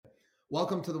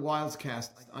Welcome to the Wildscast.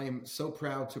 I am so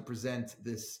proud to present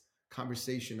this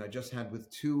conversation I just had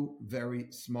with two very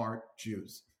smart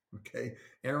Jews. Okay,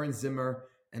 Aaron Zimmer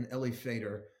and Elie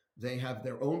Fader. They have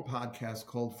their own podcast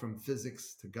called From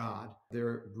Physics to God.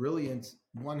 They're brilliant.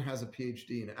 One has a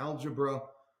PhD in algebra,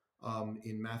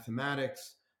 in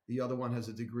mathematics. The other one has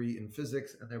a degree in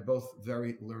physics, and they're both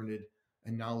very learned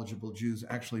and knowledgeable Jews,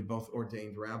 actually both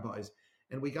ordained rabbis.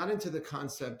 And we got into the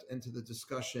concept, into the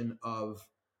discussion of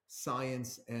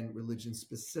science and religion,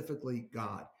 specifically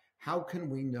God. How can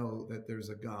we know that there's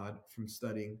a God from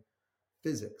studying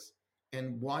physics?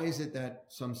 And why is it that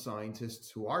some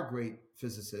scientists who are great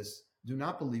physicists do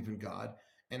not believe in God?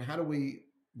 And how do we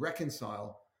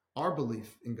reconcile our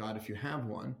belief in God, if you have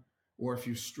one, or if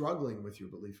you're struggling with your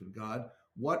belief in God?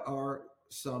 What are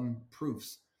some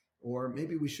proofs? Or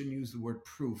maybe we shouldn't use the word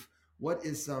proof. What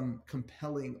is some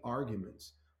compelling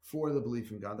arguments for the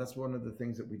belief in God? That's one of the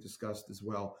things that we discussed as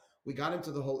well. We got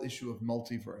into the whole issue of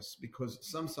multiverse because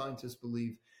some scientists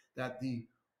believe that the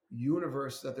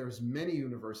universe, that there's many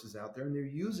universes out there, and they're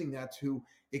using that to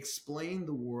explain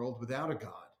the world without a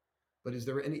God. But is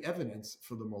there any evidence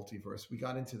for the multiverse? We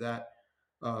got into that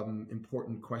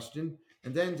important question,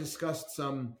 and then discussed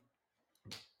some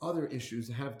other issues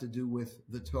that have to do with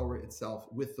the Torah itself,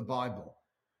 with the Bible.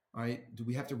 All right, do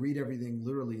we have to read everything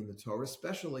literally in the Torah,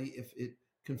 especially if it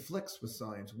conflicts with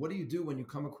science? What do you do when you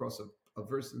come across a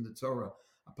verse in the Torah,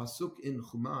 a pasuk in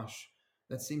Chumash,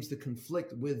 that seems to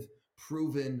conflict with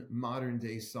proven modern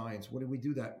day science? What do we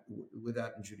do that with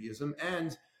that in Judaism?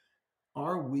 And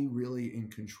are we really in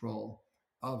control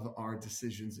of our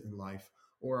decisions in life?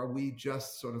 Or are we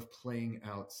just sort of playing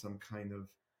out some kind of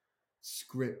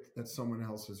script that someone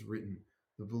else has written?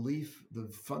 The belief, the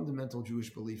fundamental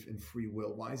Jewish belief in free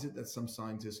will. Why is it that some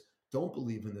scientists don't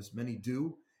believe in this? Many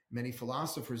do. Many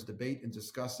philosophers debate and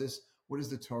discuss this. What does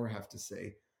the Torah have to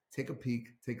say? Take a peek,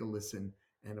 take a listen,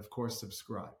 and of course,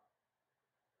 subscribe.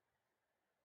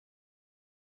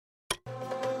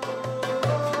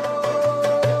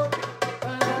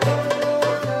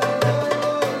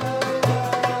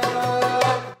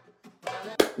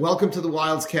 Welcome to the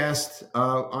Wildscast.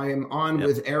 I am on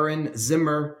with Aaron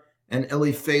Zimmer and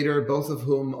Elie Fader, both of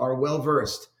whom are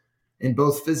well-versed in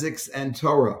both physics and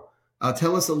Torah.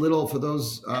 Tell us a little, for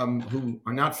those who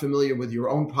are not familiar with your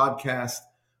own podcast,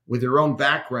 with your own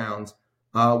background,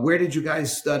 where did you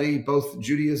guys study both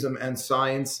Judaism and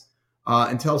science?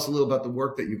 And tell us a little about the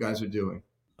work that you guys are doing.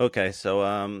 Okay, so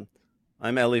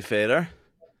I'm Elie Fader.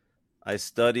 I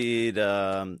studied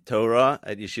Torah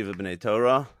at Yeshiva B'nai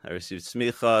Torah. I received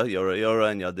Smicha,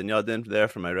 Yora, and Yadin there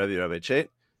from my Rebbe, Rabbi Chait.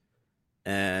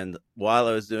 And while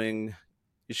I was doing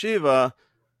Yeshiva,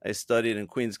 I studied in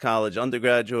Queens College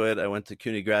undergraduate. I went to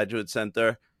CUNY Graduate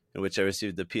Center, in which I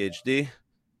received a PhD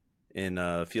in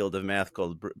a field of math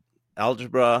called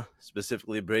algebra,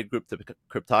 specifically braid group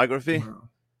cryptography. Wow.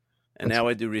 And now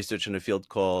I do research in a field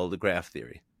called graph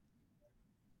theory.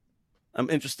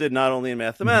 I'm interested not only in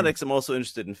mathematics, I'm also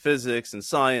interested in physics and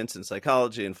science and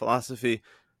psychology and philosophy.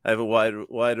 I have a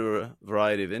wider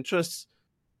variety of interests.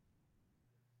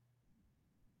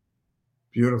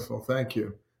 Beautiful. Thank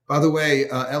you. By the way,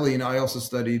 Elie and I also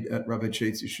studied at Rabbi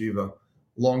Chait's Yeshiva a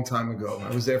long time ago.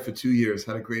 I was there for 2 years,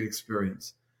 had a great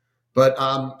experience. But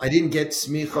I didn't get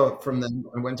smicha from them.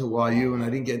 I went to YU, and I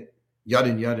didn't get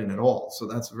yadin at all. So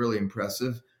that's really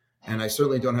impressive. And I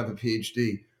certainly don't have a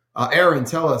PhD. Aaron,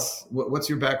 tell us, what's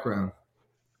your background?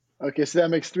 Okay, so that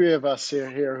makes three of us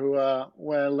here who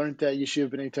when I learned at Yeshiva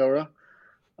B'nai Torah.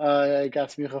 I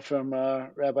got smicha from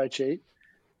Rabbi Chait.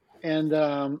 And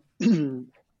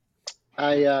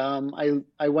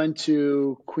I went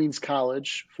to Queens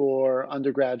College for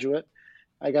undergraduate.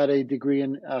 I got a degree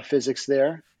in physics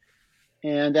there.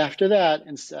 And after that,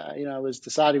 I was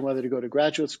deciding whether to go to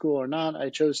graduate school or not. I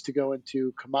chose to go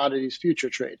into commodities future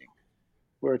trading.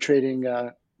 We're trading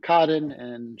cotton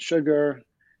and sugar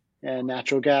and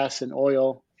natural gas and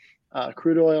oil,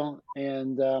 crude oil.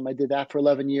 And I did that for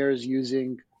 11 years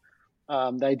using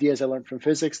the ideas I learned from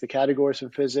physics, the categories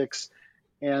from physics,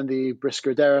 and the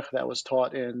brisker derech that was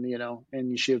taught in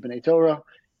Yeshiva B'nai Torah,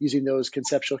 using those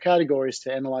conceptual categories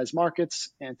to analyze markets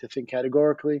and to think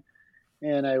categorically.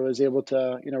 And I was able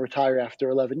to, retire after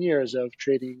 11 years of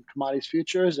trading commodities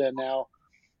futures. And now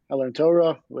I learn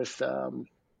Torah with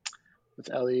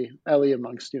Elie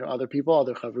amongst, other people,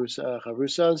 other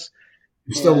chavrusas.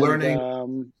 You're still learning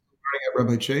at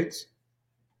Rabbi Chait's?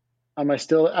 I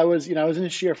was in a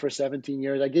shir for 17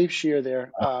 years. I gave shir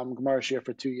there, Gemara shir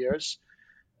for 2 years.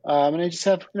 And I just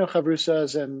have,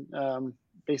 chavrusas and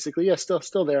basically,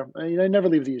 still there. I never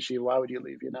leave the yeshiva. Why would you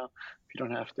leave, if you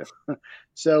don't have to?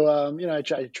 So,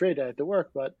 I trade. I had to work,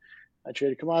 but I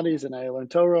traded commodities and I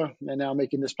learned Torah, and now I'm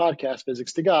making this podcast,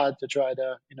 Physics to God, to try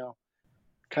to,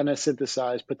 kind of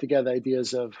synthesize, put together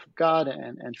ideas of God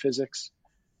and physics,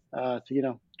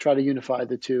 to, try to unify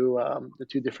the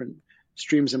two different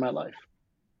streams in my life.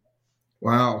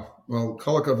 Wow. Well,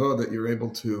 kol hakavod that you're able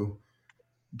to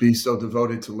be so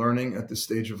devoted to learning at this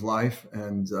stage of life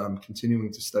and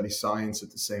continuing to study science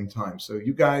at the same time. So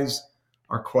you guys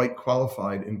are quite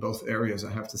qualified in both areas,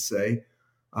 I have to say.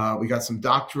 We got some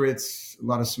doctorates, a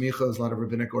lot of smichas, a lot of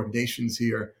rabbinic ordinations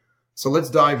here. So let's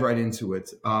dive right into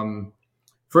it.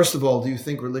 First of all, do you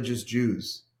think religious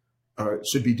Jews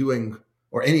should be doing,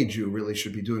 or any Jew really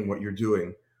should be doing what you're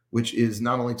doing, which is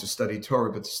not only to study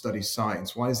Torah, but to study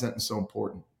science? Why is that so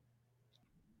important?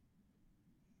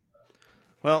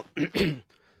 Well, the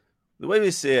way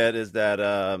we see it is that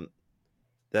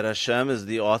that Hashem is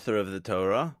the author of the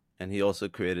Torah, and He also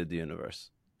created the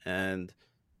universe. And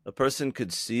a person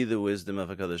could see the wisdom of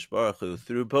HaKadosh Baruch Hu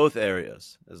through both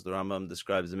areas. As the Rambam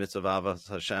describes, the mitzvah of Avas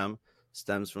Hashem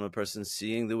stems from a person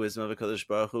seeing the wisdom of HaKadosh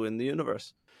Baruch Hu in the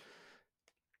universe.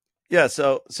 Yeah,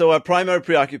 so our primary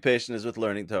preoccupation is with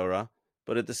learning Torah,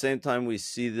 but at the same time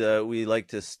we like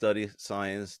to study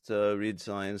science, to read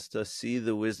science, to see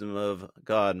the wisdom of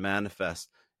God manifest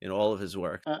in all of His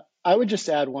work. I would just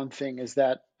add one thing, is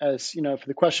that, as you know, for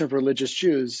the question of religious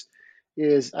Jews,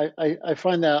 is I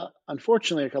find that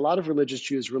unfortunately, like, a lot of religious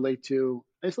Jews relate to,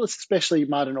 especially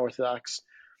modern Orthodox,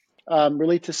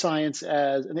 relate to science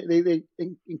as, and they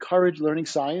encourage learning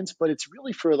science, but it's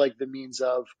really for like the means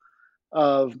of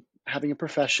having a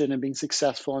profession and being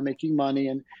successful and making money,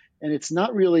 and it's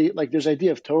not really like, there's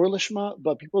idea of Torah lishma,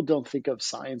 but people don't think of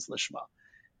science lishma.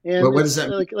 And Well, what does it's that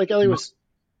mean? like Elie was.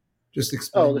 Just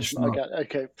Oh, explain lishma. lishma.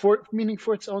 Okay. Meaning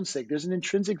for its own sake. There's an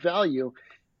intrinsic value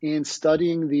in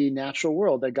studying the natural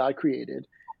world that God created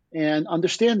and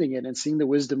understanding it and seeing the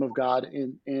wisdom of God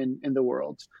in the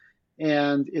world.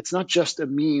 And it's not just a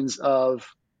means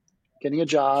of getting a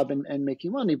job and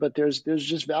making money, but there's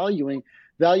just value in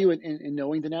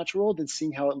knowing the natural world and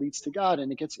seeing how it leads to God,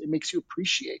 and it makes you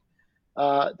appreciate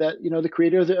that, the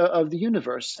creator of the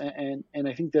universe. And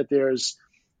I think that there's,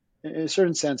 in a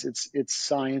certain sense, it's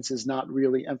science is not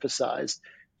really emphasized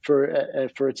for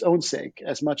its own sake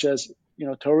as much as,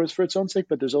 Torah is for its own sake,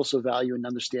 but there's also value in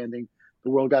understanding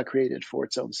the world God created for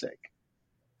its own sake.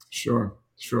 Sure.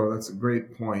 That's a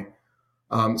great point.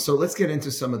 So let's get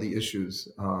into some of the issues,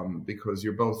 because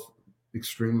you're both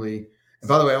extremely. And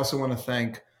by the way, I also want to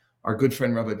thank our good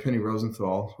friend Rabbi Penny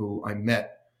Rosenthal, who I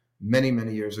met many,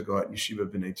 many years ago at Yeshiva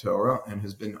B'nai Torah and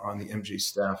has been on the MG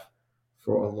staff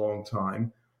for a long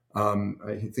time.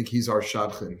 I think he's our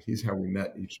shadchan. He's how we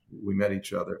met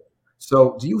each other.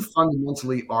 So do you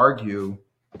fundamentally argue,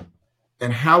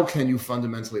 and how can you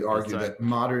fundamentally argue that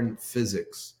modern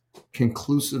physics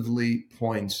conclusively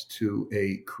points to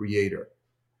a creator?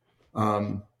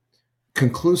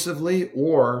 Conclusively,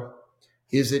 or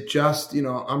is it just,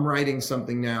 I'm writing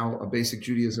something now, a basic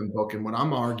Judaism book, and what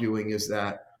I'm arguing is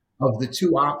that of the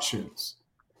two options,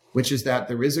 which is that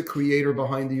there is a creator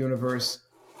behind the universe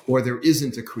or there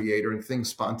isn't a creator and things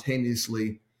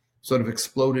spontaneously sort of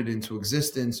exploded into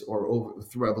existence or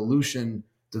through evolution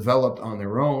developed on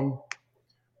their own.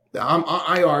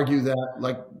 I argue that,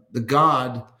 like, the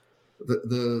God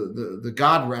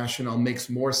rationale makes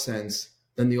more sense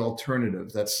than the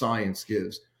alternative that science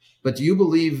gives. But do you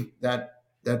believe that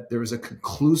there is a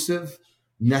conclusive,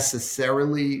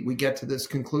 necessarily we get to this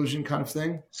conclusion kind of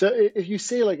thing? So if you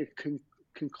say like a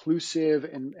conclusive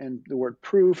and the word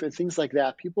proof and things like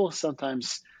that, people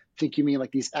sometimes think you mean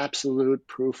like these absolute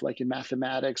proof, like in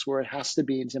mathematics, where it has to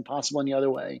be, it's impossible any other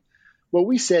way. What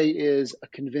we say is a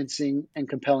convincing and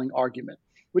compelling argument,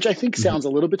 which I think sounds a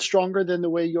little bit stronger than the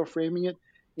way you're framing it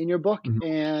in your book. Mm-hmm.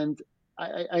 And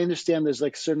I understand there's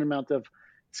like a certain amount of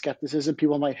skepticism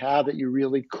people might have that you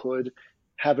really could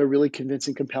have a really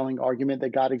convincing, compelling argument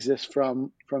that God exists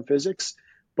from physics.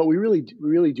 But we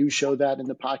really do show that in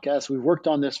the podcast. We've worked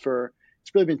on this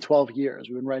it's really been 12 years.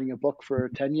 We've been writing a book for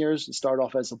 10 years. It started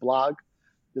off as a blog.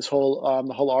 The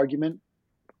whole argument,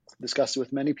 discussed it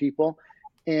with many people.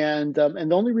 And the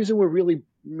only reason we're really,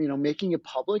 making it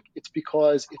public, it's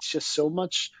because it's just so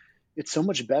much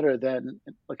better than,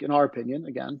 like, in our opinion,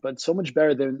 again, but so much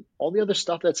better than all the other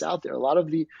stuff that's out there. A lot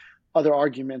of the other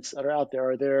arguments that are out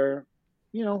there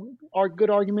are good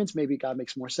arguments. Maybe God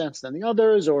makes more sense than the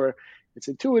others, or it's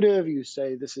intuitive. You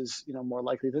say this is, more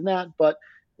likely than that. But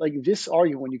like this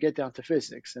argument, when you get down to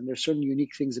physics, and there's certain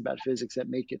unique things about physics that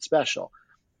make it special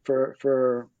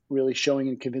for really showing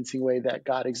in a convincing way that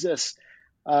God exists.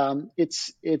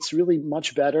 It's really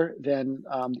much better than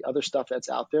the other stuff that's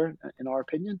out there, in our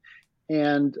opinion.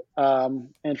 And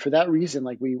for that reason,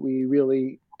 like we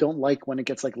really don't like when it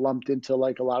gets like lumped into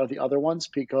like a lot of the other ones,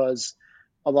 because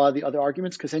a lot of the other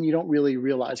arguments, because then you don't really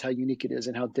realize how unique it is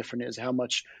and how different it is, how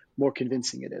much more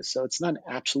convincing it is. So it's not an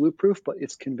absolute proof, but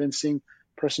it's convincing.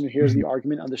 Person who hears the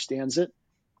argument understands it,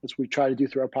 as we try to do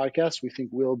through our podcast. We think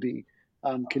we'll be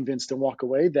convinced and walk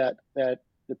away that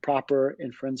the proper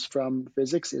inference from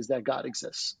physics is that God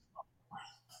exists.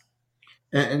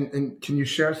 And can you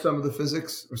share some of the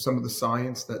physics or some of the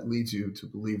science that leads you to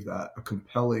believe that, a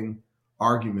compelling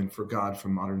argument for God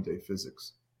from modern day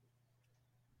physics?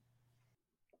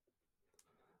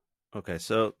 Okay,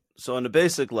 so on the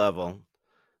basic level,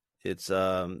 it's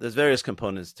there's various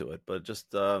components to it, but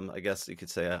just I guess you could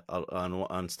say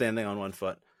on standing on one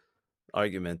foot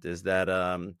argument is that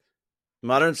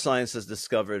modern science has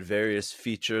discovered various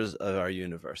features of our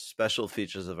universe, special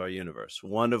features of our universe,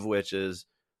 one of which is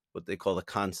what they call the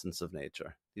constants of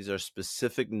nature. These are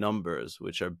specific numbers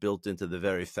which are built into the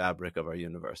very fabric of our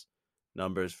universe.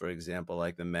 Numbers, for example,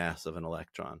 like the mass of an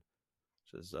electron,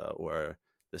 which is, or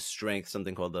the strength,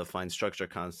 something called the fine structure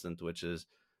constant, which is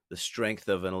the strength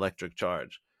of an electric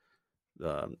charge.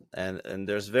 And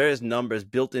there's various numbers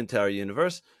built into our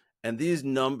universe. And these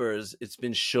numbers, it's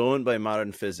been shown by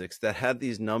modern physics that had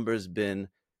these numbers been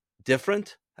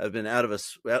different, have been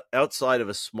outside of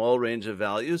a small range of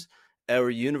values, our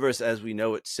universe as we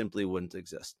know it simply wouldn't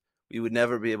exist. We would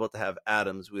never be able to have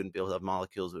atoms. We wouldn't be able to have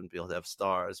molecules. We wouldn't be able to have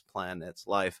stars, planets,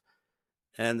 life.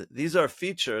 And these are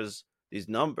features. These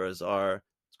numbers are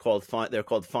they're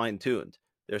called fine-tuned.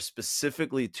 They're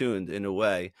specifically tuned in a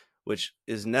way which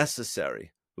is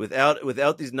necessary.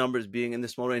 Without these numbers being in the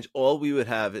small range, all we would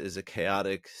have is a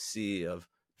chaotic sea of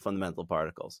fundamental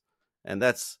particles. And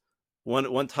that's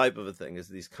one type of a thing, is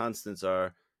these constants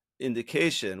are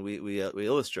indication. We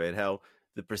illustrate how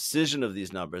the precision of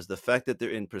these numbers, the fact that they're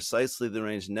in precisely the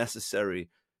range necessary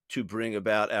to bring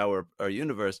about our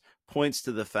universe, points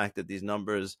to the fact that these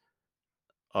numbers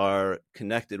are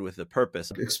connected with a purpose.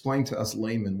 Explain to us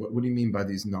laymen, what do you mean by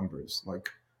these numbers? Like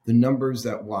the numbers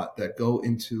that go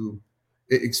into,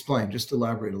 explain, just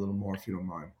elaborate a little more if you don't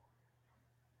mind.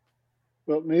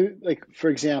 Well, maybe, like, for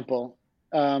example,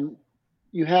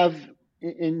 you have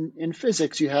in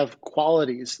physics, you have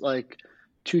qualities like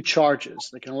two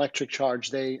charges, like an electric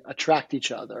charge, they attract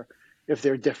each other if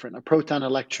they're different, a proton,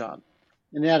 electron.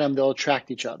 In the atom, they'll attract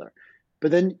each other.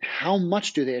 But then how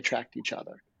much do they attract each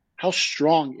other? How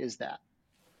strong is that?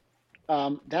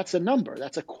 That's a number,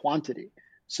 that's a quantity.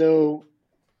 So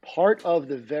part of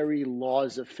the very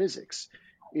laws of physics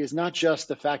is not just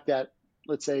the fact that,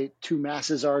 let's say, two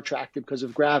masses are attracted because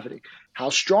of gravity.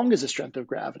 How strong is the strength of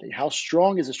gravity? How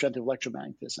strong is the strength of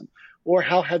electromagnetism? Or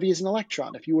how heavy is an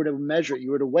electron? If you were to measure it,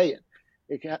 you were to weigh it,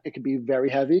 it could be very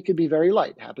heavy, it could be very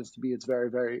light. It happens to be it's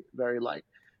very, very, very light.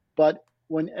 But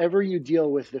whenever you deal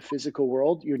with the physical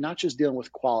world, you're not just dealing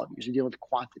with qualities, you're dealing with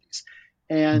quantities.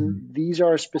 And these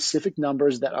are specific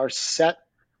numbers that are set.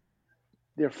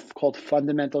 They're called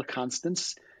fundamental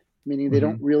constants, meaning they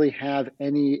don't really have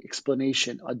any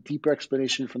explanation, a deeper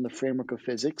explanation from the framework of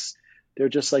physics. They're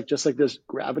just like there's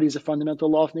gravity is a fundamental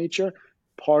law of nature.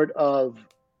 Part of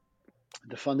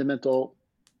the fundamental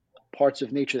parts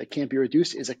of nature that can't be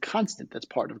reduced is a constant that's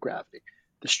part of gravity,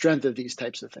 the strength of these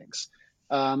types of things.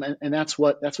 And that's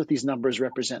what these numbers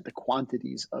represent, the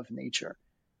quantities of nature.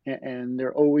 And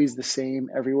they're always the same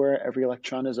everywhere. Every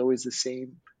electron is always the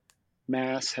same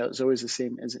mass, is always the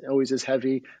same, is always as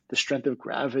heavy. The strength of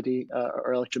gravity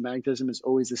or electromagnetism is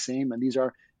always the same. And these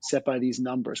are set by these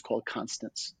numbers called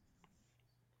constants.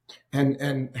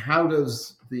 And how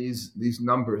does these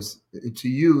numbers, to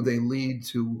you, they lead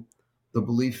to the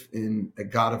belief in a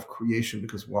God of creation?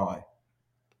 Because why?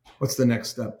 What's the next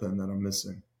step then that I'm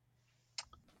missing?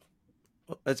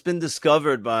 It's been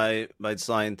discovered by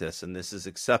scientists, and this is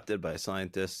accepted by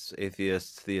scientists,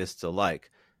 atheists, theists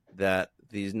alike, that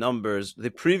these numbers,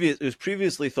 it was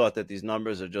previously thought that these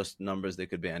numbers are just numbers, they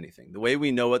could be anything. The way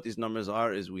we know what these numbers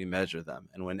are is we measure them.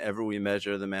 And whenever we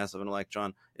measure the mass of an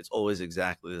electron, it's always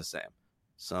exactly the same.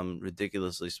 Some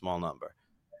ridiculously small number,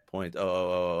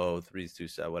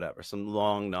 0.0000327, whatever, some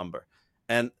long number.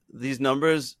 And these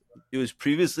numbers, it was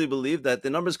previously believed that the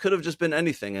numbers could have just been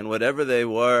anything, and whatever they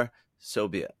were, so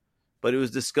be it. But it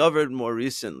was discovered more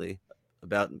recently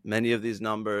about many of these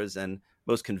numbers, and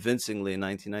most convincingly in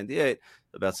 1998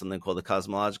 about something called the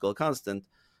cosmological constant,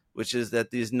 which is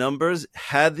that these numbers,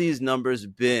 had these numbers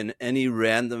been any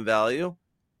random value,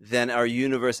 then our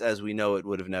universe as we know it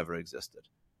would have never existed.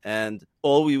 And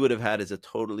all we would have had is a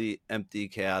totally empty,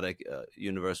 chaotic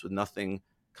universe with nothing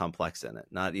complex in it,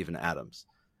 not even atoms.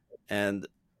 And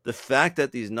the fact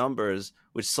that these numbers,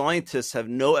 which scientists have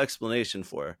no explanation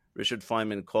for, Richard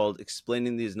Feynman called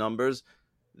explaining these numbers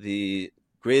the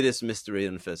greatest mystery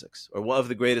in physics, or one of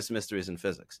the greatest mysteries in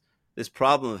physics. This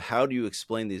problem of how do you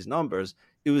explain these numbers,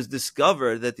 it was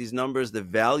discovered that these numbers, the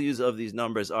values of these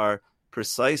numbers are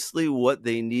precisely what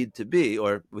they need to be,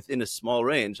 or within a small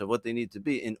range of what they need to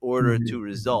be in order to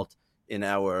result in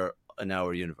our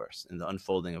universe, in the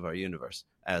unfolding of our universe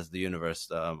as the universe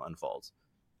unfolds.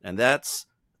 And that's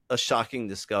a shocking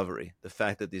discovery, the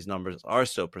fact that these numbers are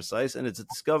so precise. And it's a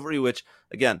discovery which,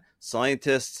 again,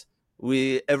 scientists,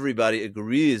 everybody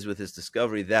agrees with this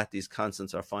discovery that these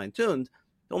constants are fine-tuned.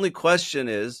 The only question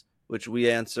is, which we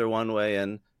answer one way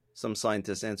and some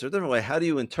scientists answer a different way, how do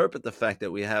you interpret the fact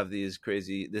that we have these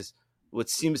what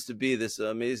seems to be this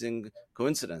amazing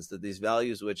coincidence, that these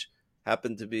values which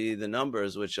happen to be the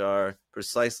numbers which are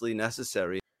precisely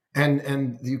necessary.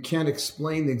 And you can't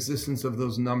explain the existence of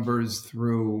those numbers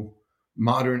through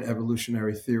modern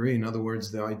evolutionary theory. In other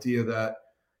words, the idea that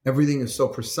everything is so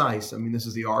precise. I mean, this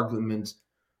is the argument,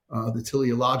 the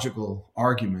teleological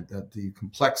argument, that the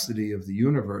complexity of the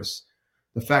universe,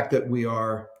 the fact that we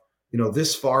are,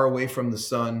 this far away from the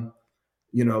sun,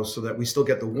 so that we still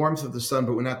get the warmth of the sun,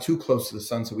 but we're not too close to the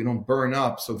sun, so we don't burn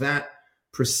up. So that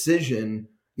precision,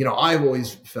 I've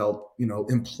always felt,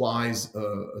 implies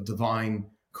a divine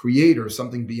creator,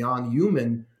 something beyond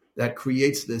human that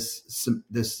creates this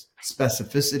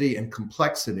specificity and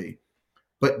complexity.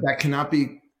 But that cannot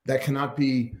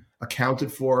be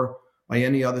accounted for by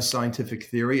any other scientific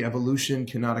theory. Evolution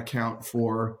cannot account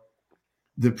for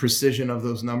the precision of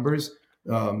those numbers.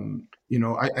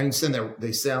 I understand that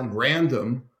they sound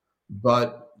random,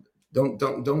 but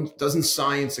doesn't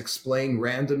science explain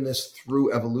randomness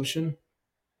through evolution?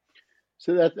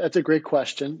 So that's a great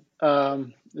question.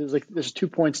 There's 2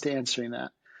 points to answering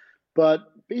that, but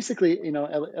basically,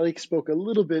 Elie spoke a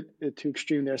little bit too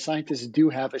extreme there. Scientists do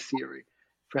have a theory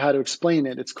for how to explain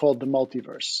it. It's called the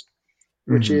multiverse,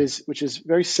 which is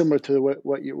very similar to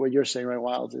what you're saying, right,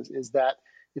 Wild? Is that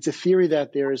it's a theory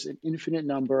that there is an infinite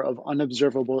number of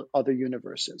unobservable other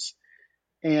universes,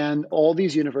 and all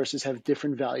these universes have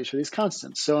different values for these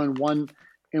constants. So in one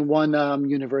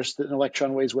universe, an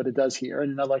electron weighs what it does here,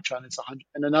 and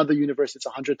in another universe, it's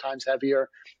 100 times heavier.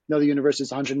 Another universe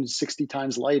is 160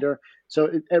 times lighter. So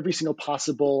every single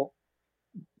possible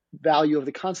value of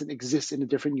the constant exists in a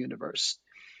different universe.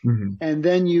 Mm-hmm. And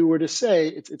then you were to say,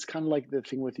 it's kind of like the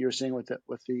thing with you're saying with the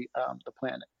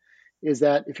planet, is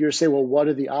that if you were to say, well, what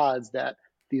are the odds that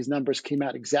these numbers came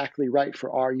out exactly right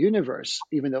for our universe,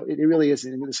 even though it really is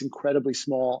in this incredibly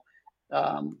small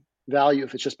value,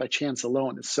 if it's just by chance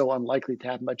alone, it's so unlikely to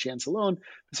happen by chance alone.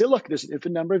 But say, look, there's an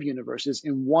infinite number of universes.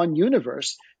 In one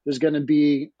universe, there's going to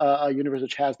be a universe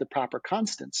which has the proper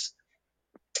constants.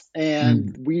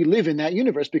 And we live in that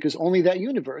universe because only that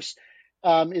universe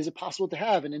is it possible to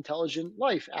have an intelligent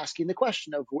life, asking the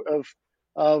question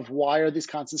of why are these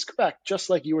constants correct? Just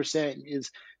like you were saying,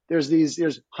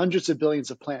 there's hundreds of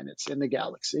billions of planets in the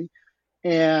galaxy.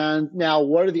 And now,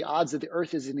 what are the odds that the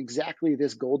Earth is in exactly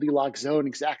this Goldilocks zone,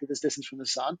 exactly this distance from the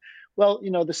sun? Well,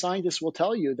 the scientists will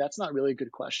tell you that's not really a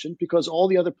good question, because all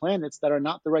the other planets that are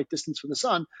not the right distance from the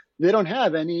sun, they don't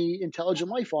have any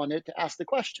intelligent life on it to ask the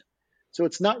question. So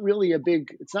it's not really a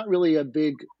big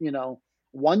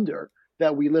wonder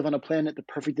that we live on a planet the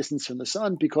perfect distance from the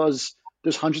sun, because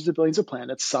there's hundreds of billions of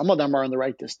planets. Some of them are in the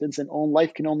right distance, and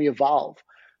life can only evolve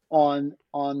on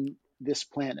this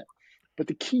planet. But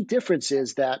the key difference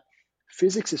is that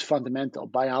physics is fundamental.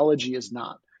 Biology is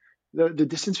not. The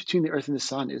distance between the Earth and the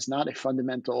sun is not a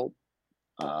fundamental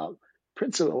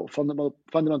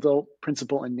fundamental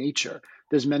principle in nature.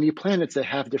 There's many planets that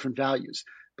have different values,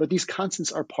 but these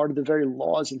constants are part of the very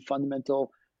laws and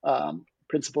fundamental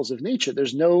principles of nature.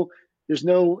 There's no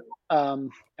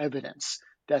evidence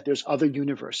that there's other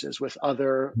universes with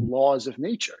other laws of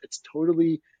nature. It's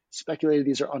totally speculated.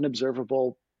 These are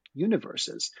unobservable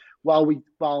universes.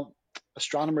 While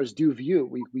astronomers do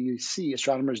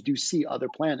astronomers do see other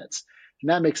planets, and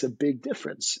that makes a big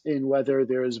difference in whether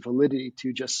there is validity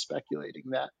to just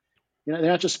speculating that. They're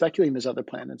not just speculating there's other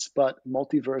planets, but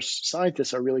multiverse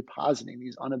scientists are really positing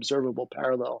these unobservable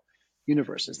parallel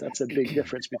universes. That's a big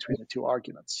difference between the two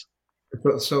arguments.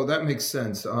 So that makes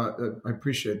sense. I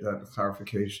appreciate that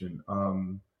clarification.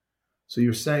 So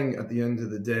you're saying at the end of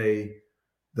the day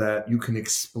that you can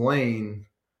explain,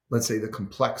 let's say, the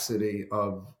complexity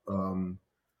of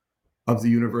the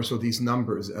universe, or these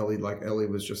numbers, Elie, like Elie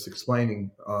was just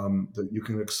explaining, that you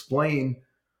can explain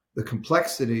the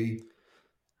complexity.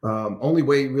 Only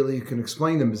way really you can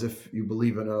explain them is if you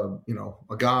believe in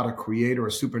a God, a creator,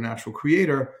 a supernatural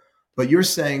creator. But you're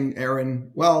saying,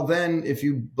 Aaron, well, then if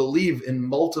you believe in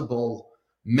multiple,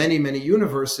 many, many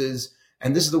universes,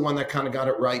 and this is the one that kind of got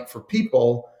it right for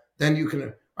people, then you can.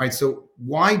 All right. So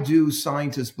why do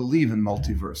scientists believe in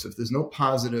multiverse if there's no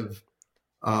positive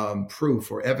proof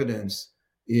or evidence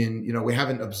in, we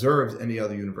haven't observed any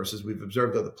other universes. We've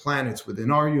observed other planets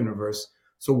within our universe.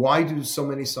 So why do so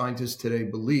many scientists today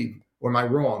believe, or am I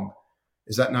wrong?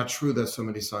 Is that not true that so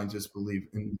many scientists believe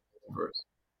in the universe?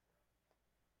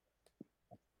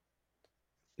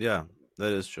 Yeah,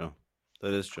 that is true.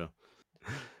 That is true.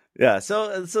 Yeah.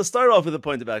 So start off with the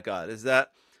point about God is that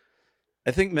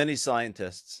I think many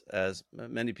scientists, as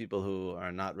many people who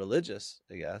are not religious,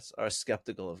 I guess, are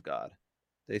skeptical of God.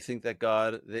 They think that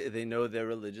God, they know their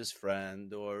religious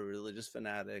friend or religious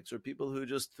fanatics or people who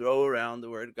just throw around the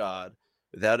word God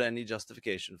without any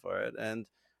justification for it. And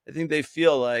I think they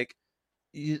feel like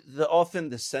often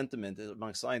the sentiment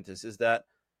among scientists is that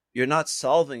you're not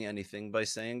solving anything by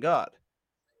saying God.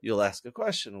 You'll ask a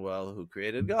question. Well, who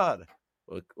created God?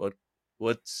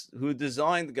 Who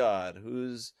designed God?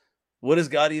 What does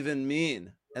God even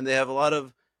mean? And they have a lot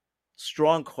of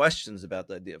strong questions about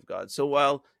the idea of God. So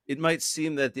while it might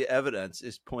seem that the evidence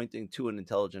is pointing to an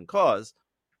intelligent cause,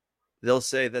 they'll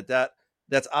say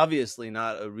that's obviously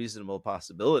not a reasonable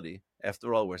possibility.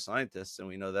 After all, we're scientists, and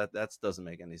we know that doesn't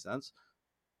make any sense.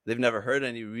 They've never heard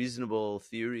any reasonable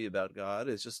theory about God.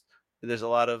 It's just there's a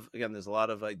lot of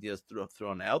ideas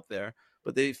thrown out there,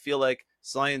 but they feel like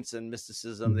science and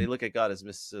mysticism, they look at God as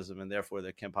mysticism, and therefore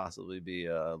there can't possibly be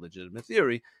a legitimate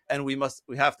theory. And we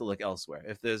have to look elsewhere.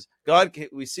 If there's God,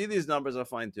 we see these numbers are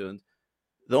fine tuned.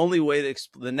 The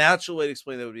natural way to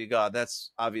explain that would be God.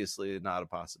 That's obviously not a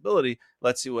possibility.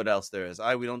 Let's see what else there is.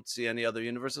 We don't see any other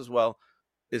universe as well.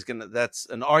 That's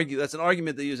an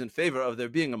argument they use in favor of there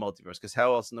being a multiverse, because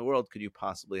how else in the world could you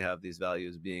possibly have these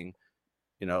values being,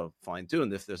 fine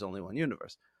tuned if there's only one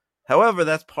universe? However,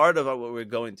 that's part of what we're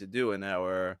going to do in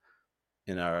our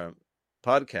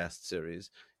podcast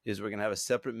series is we're going to have a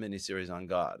separate mini series on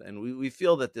God. And we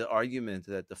feel that the argument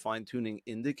that the fine tuning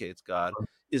indicates God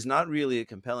is not really a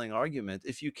compelling argument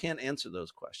if you can't answer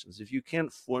those questions, if you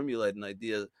can't formulate an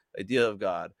idea of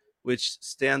God which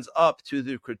stands up to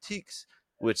the critiques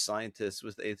which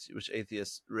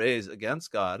atheists raise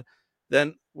against God.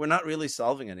 Then we're not really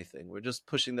solving anything. We're just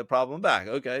pushing the problem back.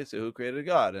 Okay, so who created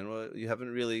God? And you haven't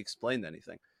really explained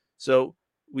anything. So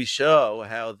we show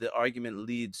how the argument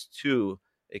leads to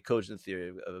a cogent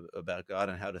theory about God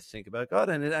and how to think about God.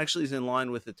 And it actually is in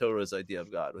line with the Torah's idea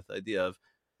of God, with the idea of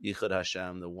Yichud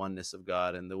Hashem, the oneness of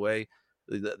God, and the way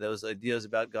those ideas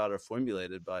about God are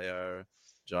formulated by our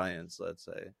giants, let's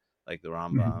say, like the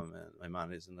Rambam and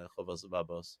Maimonides and the Chovos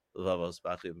Levavos,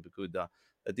 Bachli and Pekuda.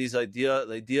 That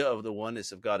the idea of the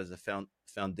oneness of God is the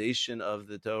foundation of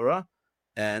the Torah,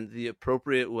 and the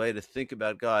appropriate way to think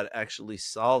about God actually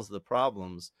solves the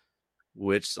problems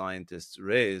which scientists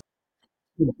raise.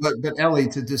 But Elie,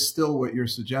 to distill what you're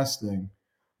suggesting,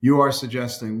 you are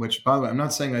suggesting, which by the way, I'm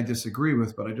not saying I disagree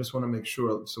with, but I just want to make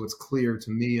sure so it's clear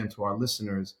to me and to our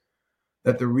listeners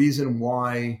that the reason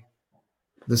why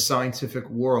the scientific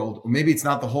world, or maybe it's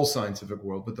not the whole scientific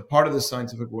world, but the part of the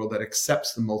scientific world that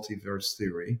accepts the multiverse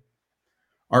theory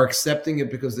are accepting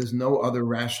it because there's no other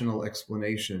rational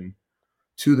explanation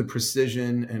to the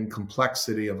precision and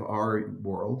complexity of our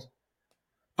world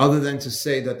other than to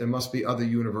say that there must be other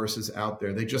universes out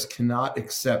there. They just cannot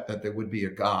accept that there would be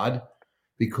a God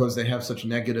because they have such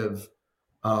negative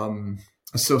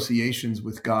associations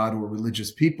with God or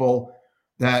religious people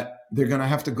that they're going to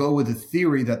have to go with a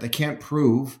theory that they can't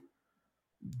prove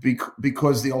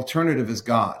because the alternative is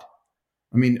God.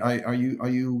 I mean, are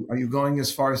you going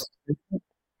as far as?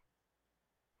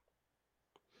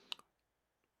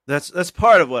 That's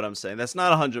part of what I'm saying. That's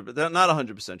not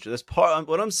 100% true. That's part.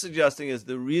 What I'm suggesting is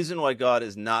the reason why God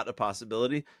is not a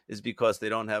possibility is because they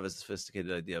don't have a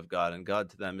sophisticated idea of God, and God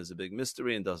to them is a big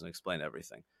mystery and doesn't explain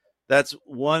everything. That's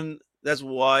one. That's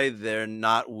why they're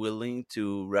not willing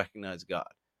to recognize God.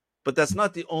 But that's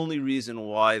not the only reason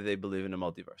why they believe in a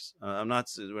multiverse. We're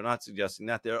not suggesting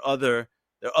that. There are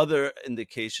other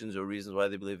indications or reasons why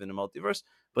they believe in a multiverse.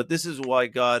 But this is why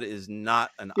God is not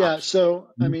an option. So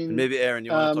I And mean, maybe Aaron,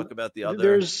 you want to talk about the other?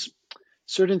 there's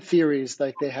certain theories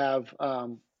like they have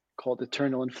called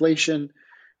eternal inflation,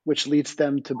 which leads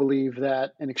them to believe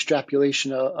that an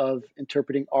extrapolation of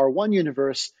interpreting our one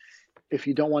universe, if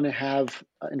you don't want to have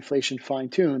inflation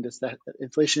fine-tuned, it's that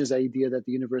inflation is the idea that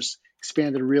the universe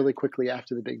expanded really quickly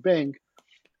after the Big Bang,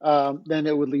 then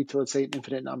it would lead to, let's say, an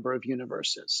infinite number of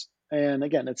universes. And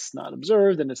again, it's not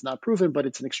observed and it's not proven, but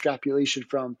it's an extrapolation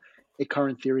from a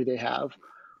current theory they have.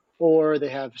 Or they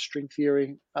have string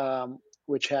theory,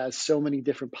 which has so many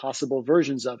different possible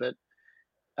versions of it,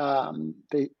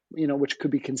 which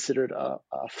could be considered a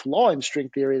flaw in string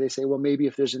theory. They say, well, maybe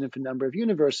if there's an infinite number of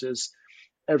universes,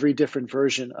 every different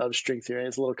version of string theory,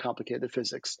 it's a little complicated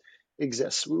physics,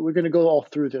 exists. We're going to go all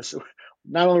through this.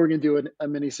 Not only are we going to do a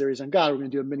mini-series on God, we're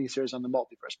going to do a mini-series on the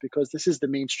multiverse, because this is the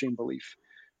mainstream belief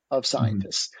of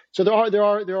scientists. So there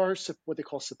are what they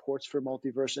call supports for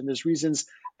multiverse, and there's reasons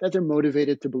that they're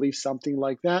motivated to believe something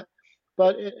like that.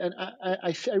 But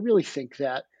I really think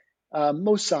that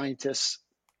most scientists.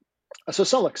 So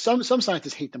some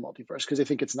scientists hate the multiverse because they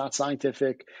think it's not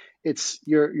scientific. It's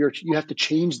you have to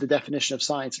change the definition of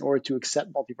science in order to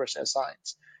accept multiverse as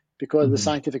science, because the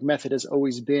scientific method has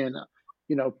always been,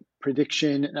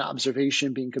 prediction and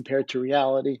observation being compared to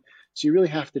reality. So you really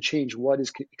have to change what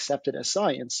is accepted as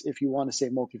science if you want to say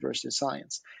multiverse is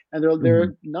science. And there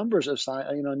are numbers of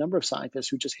a number of scientists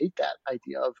who just hate that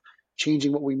idea of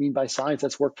changing what we mean by science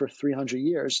that's worked for 300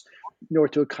 years in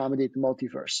order to accommodate the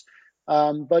multiverse.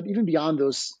 But even beyond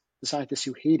those, the scientists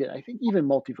who hate it, I think even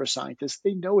multiverse scientists,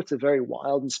 they know it's a very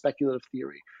wild and speculative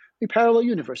theory. Parallel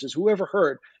universes. Who ever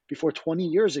heard before 20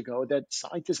 years ago that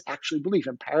scientists actually believe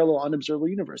in parallel unobservable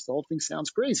universe? The whole thing sounds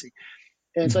crazy.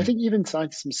 And so I think even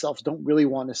scientists themselves don't really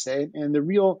want to say it. And the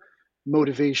real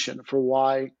motivation for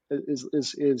why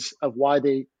of why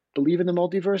they believe in the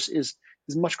multiverse is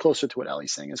much closer to what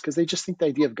Elie's saying, is because they just think the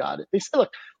idea of God. They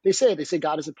say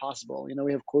God is impossible.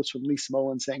 We have quotes from Lee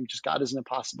Smolin saying just God is an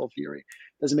impossible theory.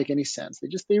 Doesn't make any sense.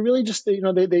 They really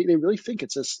think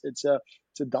it's a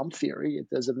dumb theory.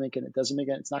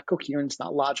 It's not coherent. It's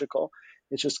not logical.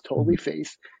 It's just totally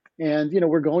faith. And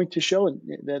we're going to show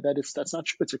that that's not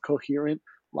true. It's a coherent,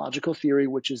 logical theory,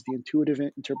 which is the intuitive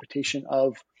interpretation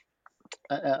of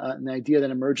an idea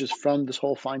that emerges from this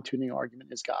whole fine-tuning argument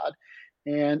is God.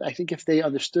 And I think if they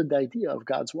understood the idea of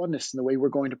God's oneness in the way we're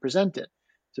going to present it,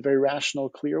 it's a very rational,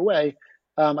 clear way,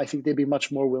 I think they'd be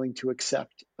much more willing to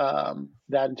accept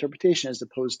that interpretation as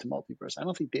opposed to multiverse. I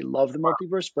don't think they love the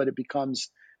multiverse, but it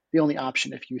becomes the only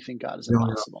option if you think God is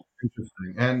impossible.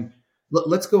 Interesting. And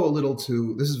let's go a little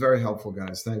to, this is very helpful,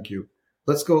 guys. Thank you.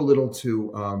 Let's go a little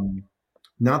to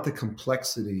not the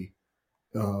complexity,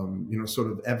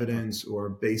 sort of evidence or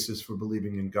basis for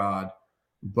believing in God,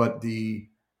 but the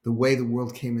way the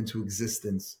world came into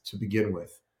existence to begin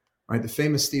with. Right? The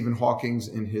famous Stephen Hawking,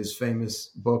 in his famous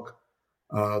book,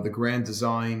 The Grand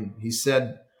Design, he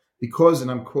said, because, and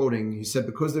I'm quoting, he said,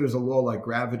 because there is a law like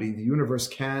gravity, the universe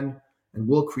can and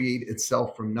will create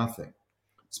itself from nothing.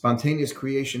 Spontaneous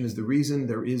creation is the reason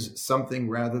there is something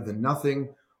rather than nothing,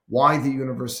 why the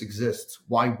universe exists,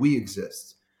 why we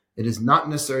exist. It is not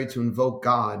necessary to invoke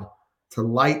God to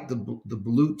light the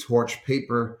blue torch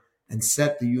paper and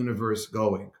set the universe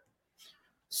going.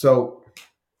 So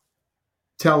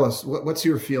tell us, what's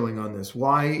your feeling on this?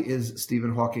 Why is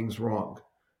Stephen Hawking wrong,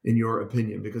 in your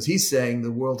opinion? Because he's saying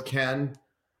the world can,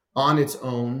 on its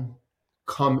own,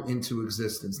 come into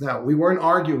existence. Now, we weren't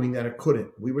arguing that it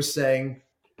couldn't. We were saying,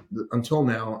 until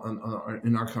now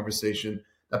in our conversation,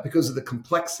 that because of the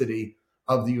complexity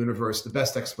of the universe, the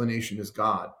best explanation is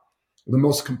God. The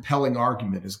most compelling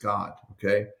argument is God,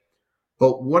 okay?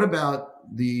 But what about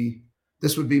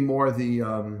this would be more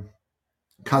the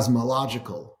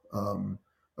cosmological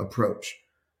approach,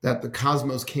 that the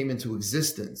cosmos came into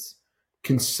existence.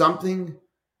 Can something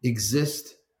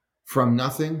exist from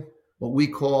nothing? What we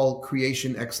call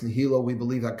creation ex nihilo. We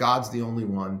believe that God's the only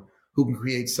one who can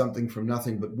create something from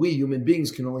nothing, but we human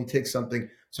beings can only take something.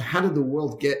 So how did the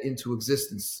world get into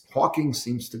existence? Hawking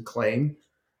seems to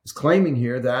is claiming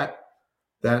here that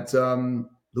the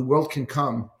world can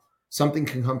come, something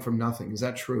can come from nothing. Is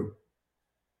that true?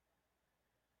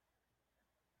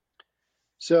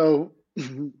 So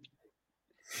the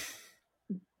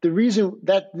reason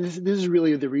that this is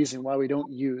really the reason why we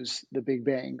don't use the Big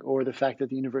Bang or the fact that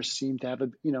the universe seems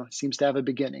to have a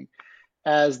beginning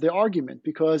as the argument,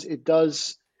 because it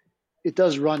does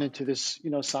run into this.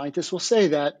 Scientists will say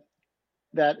that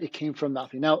it came from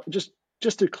nothing. Now,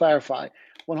 just to clarify,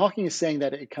 when Hawking is saying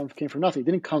that it came from nothing, it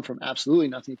didn't come from absolutely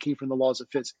nothing. It came from the laws of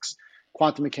physics,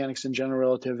 quantum mechanics and general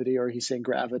relativity, or he's saying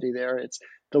gravity there. It's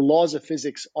the laws of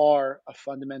physics are a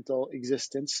fundamental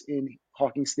existence in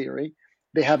Hawking's theory.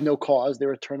 They have no cause.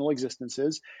 They're eternal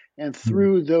existences. And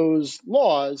through those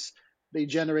laws, they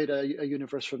generate a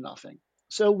universe from nothing.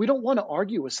 So we don't want to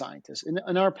argue with scientists.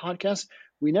 In our podcast,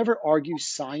 we never argue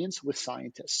science with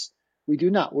scientists. We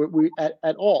do not. We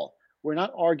at all. We're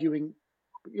not arguing.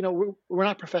 We're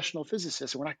not professional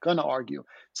physicists. We're not going to argue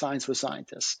science with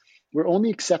scientists. We're only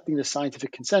accepting the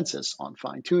scientific consensus on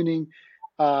fine tuning,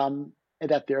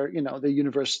 that the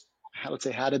universe, let's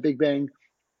say, had a Big Bang.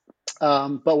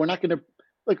 But we're not going to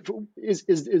like,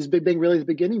 is Big Bang really the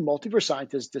beginning? Multiverse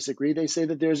scientists disagree. They say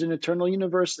that there's an eternal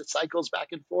universe that cycles back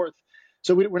and forth.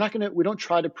 So we don't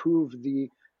try to prove the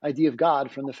idea of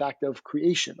God from the fact of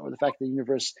creation or the fact that the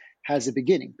universe has a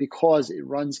beginning, because it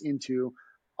runs into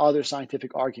other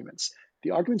scientific arguments.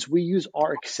 The arguments we use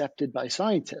are accepted by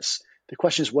scientists. The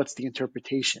question is, what's the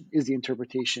interpretation? Is the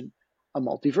interpretation a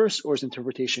multiverse, or is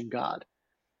interpretation God?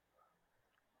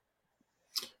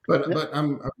 But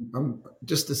I'm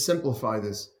just to simplify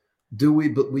this. We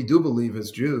do believe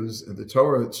as Jews, the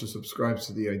Torah subscribes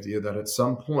to the idea that at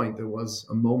some point there was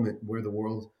a moment where the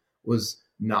world was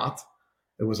not.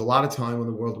 There was a lot of time when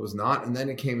the world was not, and then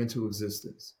it came into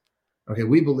existence. Okay,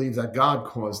 we believe that God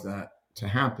caused that to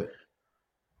happen,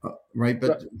 right?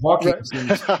 But Hawking Right.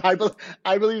 seems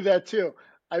I believe that too.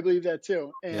 I believe that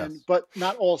too. Yes. But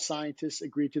not all scientists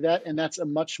agree to that. And that's a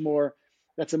much,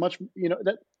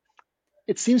 that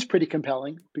it seems pretty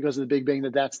compelling because of the Big Bang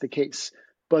that that's the case.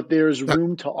 But there's that,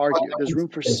 room to argue. There's room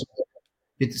for,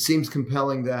 it seems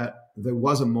compelling that there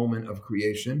was a moment of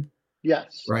creation,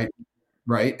 yes, right?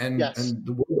 Right, yes. and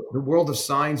the world of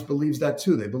science believes that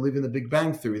too. They believe in the Big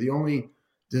Bang theory. The only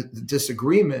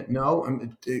disagreement, no,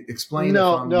 explain if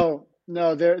No, I'm no,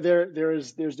 no.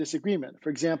 There's disagreement. For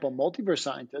example, multiverse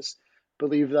scientists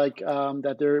believe that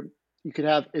you could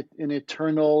have an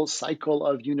eternal cycle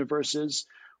of universes,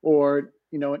 or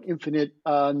an infinite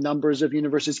numbers of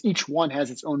universes. Each one has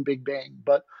its own Big Bang,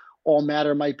 but all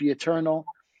matter might be eternal.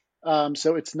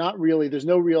 So it's not really. There's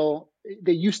no real.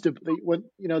 They used to. When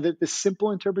the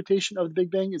simple interpretation of the Big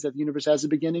Bang is that the universe has a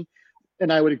beginning,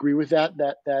 and I would agree with that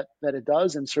it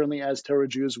does, and certainly as Torah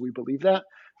Jews we believe that,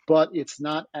 but it's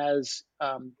not as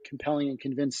compelling and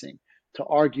convincing to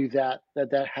argue that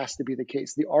has to be the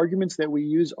case. The arguments that we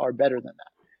use are better than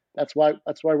that. That's why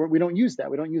we don't use that.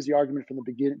 We don't use the argument from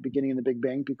the beginning of the Big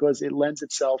Bang, because it lends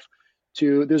itself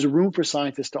to, there's a room for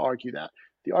scientists to argue that.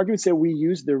 The arguments that we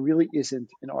use, there really isn't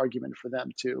an argument for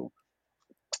them to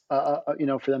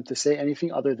for them to say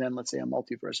anything other than, let's say, a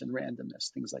multiverse and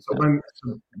randomness, things like so that. when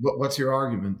so what's your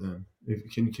argument then?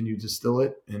 Can you distill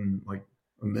it in like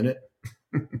a minute?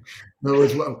 In other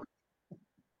words,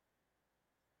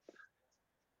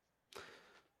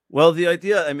 Well, the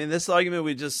idea, I mean, this argument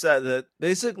we just said, that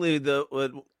basically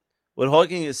what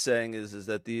Hawking is saying is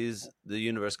that the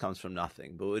universe comes from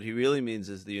nothing, but what he really means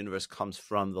is the universe comes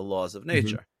from the laws of Mhm.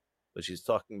 nature, which he's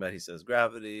talking about. He says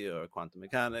gravity or quantum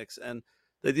mechanics, and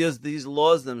the idea is these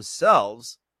laws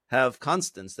themselves have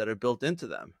constants that are built into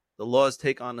them. The laws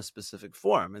take on a specific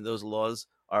form, and those laws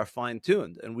are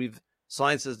fine-tuned. And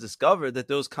science has discovered that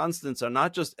those constants are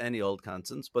not just any old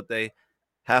constants, but they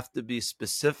have to be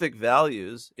specific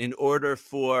values in order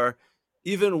for,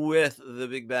 even with the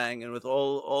Big Bang and with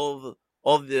all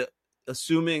the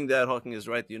assuming that Hawking is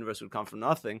right, the universe would come from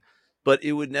nothing, but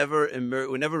it would never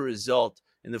result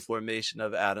in the formation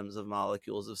of atoms, of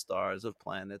molecules, of stars, of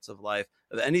planets, of life,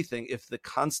 of anything, if the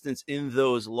constants in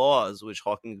those laws, which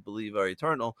Hawking believe are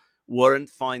eternal, weren't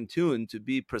fine-tuned to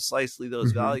be precisely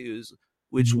those Mhm. values,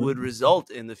 which would Mhm. result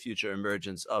in the future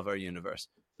emergence of our universe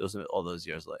all those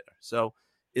years later. So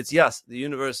it's, yes, the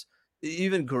universe,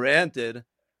 even granted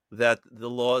that the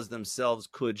laws themselves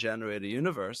could generate a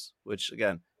universe, which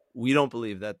again, we don't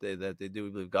believe that they do.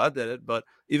 We believe God did it, but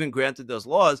even granted those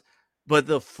laws, but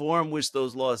the form which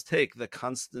those laws take, the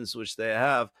constants which they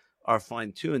have, are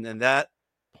fine-tuned, and that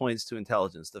points to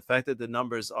intelligence. The fact that the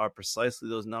numbers are precisely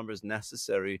those numbers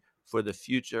necessary for the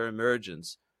future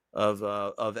emergence of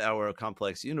our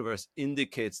complex universe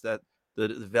indicates that the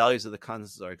values of the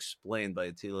constants are explained by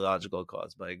a teleological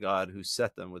cause, by a God who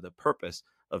set them with a purpose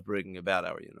of bringing about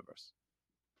our universe.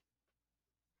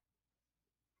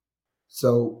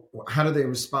 So how do they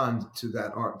respond to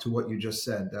that to what you just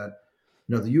said? That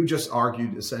you just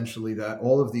argued essentially that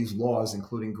all of these laws,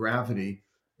 including gravity,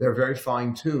 they're very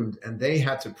fine tuned, and they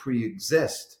had to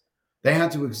pre-exist. They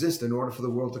had to exist in order for the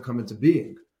world to come into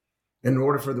being, in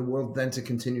order for the world then to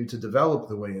continue to develop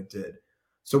the way it did.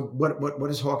 So what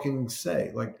does Hawking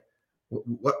say? Like,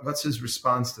 what's his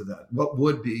response to that? What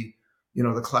would be,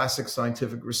 the classic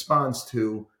scientific response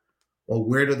to, well,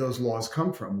 where do those laws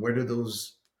come from? Where do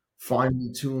those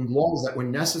finely tuned laws that were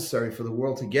necessary for the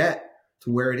world to get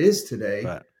to where it is today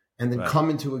Right, and then right, come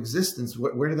into existence?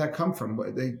 Where did that come from?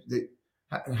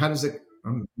 How does it?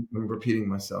 I'm repeating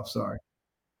myself. Sorry.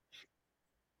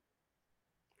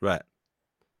 right.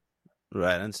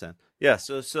 Right, I understand. Yeah,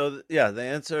 yeah, the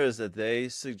answer is that they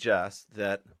suggest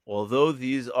that although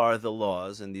these are the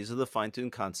laws and these are the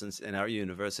fine-tuned constants in our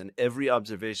universe, and every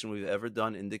observation we've ever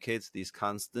done indicates these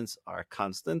constants are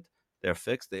constant, they're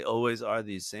fixed, they always are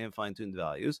these same fine-tuned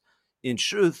values. In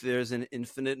truth, there's an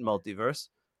infinite multiverse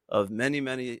of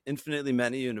many, infinitely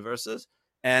many universes,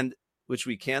 and which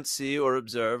we can't see or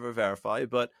observe or verify,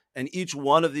 and each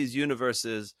one of these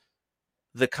universes,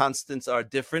 the constants are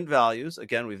different values.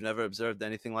 Again, we've never observed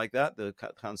anything like that, the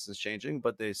constants changing,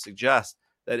 but they suggest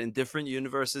that in different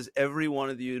universes, every one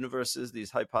of the universes,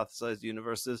 these hypothesized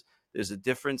universes, there's a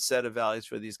different set of values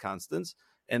for these constants.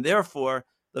 And therefore,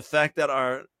 the fact that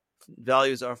our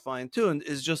values are fine-tuned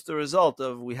is just the result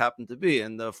of we happen to be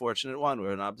in the fortunate one.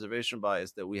 We're an observation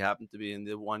bias that we happen to be in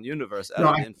the one universe out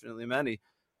of the infinitely many,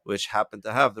 which happen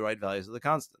to have the right values of the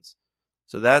constants.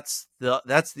 So that's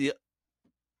the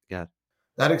yeah.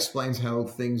 That explains how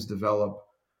things develop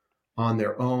on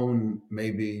their own,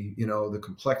 maybe, the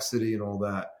complexity and all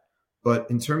that. But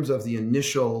in terms of the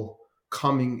initial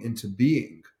coming into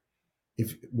being,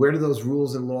 where do those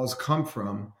rules and laws come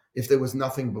from if there was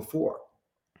nothing before?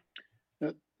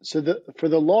 So for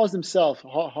the laws themselves,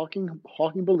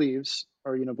 Hawking believes,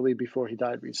 or believed before he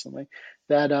died recently,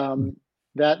 that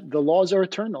that the laws are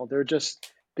eternal.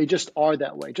 They just are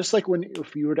that way. Just like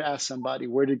if you were to ask somebody,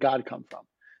 where did God come from?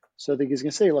 So I think he's going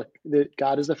to say, look, that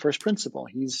God is the first principle.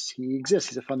 He exists.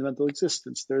 He's a fundamental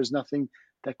existence. There is nothing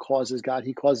that causes God.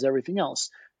 He causes everything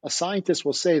else. A scientist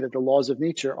will say that the laws of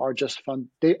nature are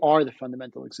they are the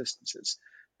fundamental existences.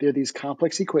 They're these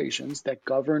complex equations that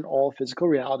govern all physical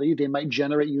reality. They might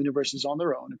generate universes on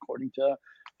their own, according to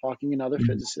Hawking and other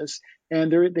physicists.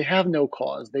 And they have no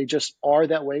cause. They just are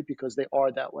that way because they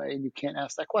are that way. And you can't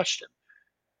ask that question,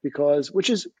 which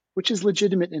is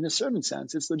legitimate in a certain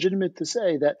sense. It's legitimate to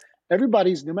say that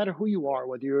everybody's, no matter who you are,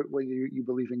 whether you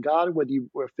believe in God, whether you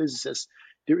are a physicist,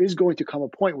 there is going to come a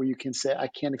point where you can say, I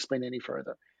can't explain any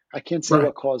further. I can't say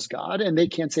what caused God, and they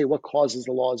can't say what causes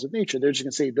the laws of nature. They're just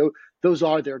going to say those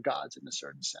are their gods in a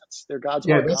certain sense. Their gods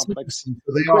are complex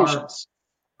equations.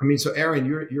 So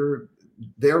Aaron,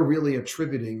 they're really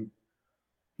attributing,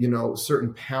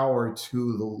 certain power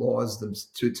to the laws,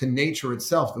 to nature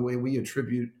itself, the way we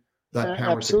attribute that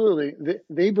power. Absolutely,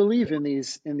 they believe in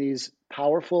these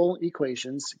powerful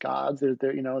equations, gods.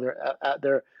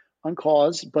 They're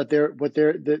uncaused, but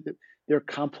they're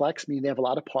complex, meaning they have a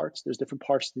lot of parts. There's different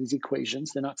parts to these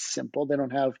equations. They're not simple. They're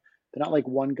not like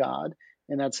one God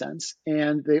in that sense.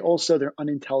 And they're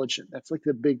unintelligent. That's like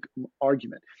the big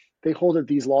argument. They hold that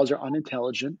these laws are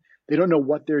unintelligent. They don't know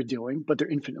what they're doing, but they're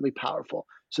infinitely powerful.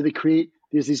 So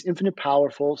there's these infinite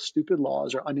powerful, stupid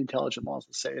laws, or unintelligent laws,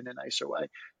 let's say it in a nicer way.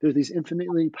 There's these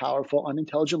infinitely powerful,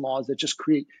 unintelligent laws that just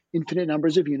create infinite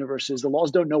numbers of universes. The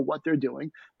laws don't know what they're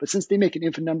doing, but since they make an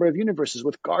infinite number of universes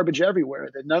with garbage everywhere,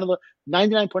 that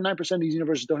 99.9% of these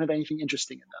universes don't have anything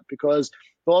interesting in them because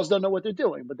the laws don't know what they're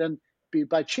doing. But then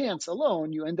by chance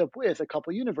alone, you end up with a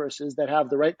couple universes that have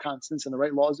the right constants and the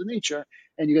right laws of nature,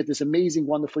 and you get this amazing,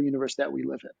 wonderful universe that we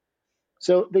live in.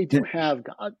 So they do have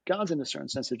gods in a certain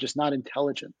sense. They're just not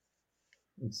intelligent.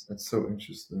 That's so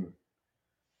interesting.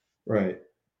 Right.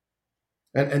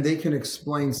 And they can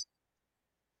explain.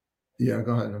 Yeah,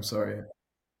 go ahead. I'm sorry.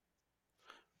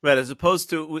 Right. As opposed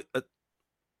to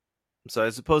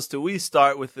we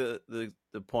start with the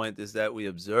point is that we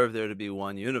observe there to be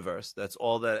one universe. That's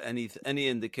all that any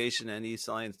indication, any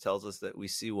science tells us, that we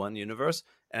see one universe.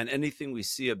 And anything we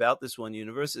see about this one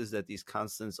universe is that these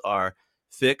constants are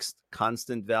fixed,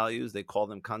 constant values. They call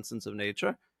them constants of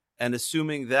nature. And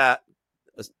assuming that,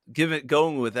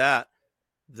 going with that,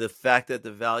 the fact that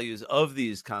the values of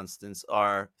these constants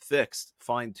are fixed,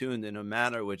 fine-tuned in a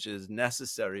manner which is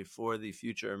necessary for the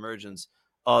future emergence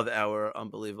of our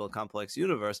unbelievable complex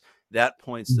universe, that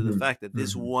points to the fact that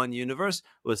this one universe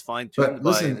was fine-tuned by an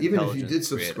intelligent even if you did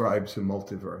subscribe to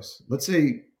multiverse, let's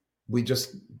say we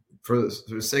just, for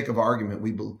the sake of argument,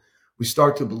 we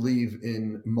start to believe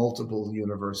in multiple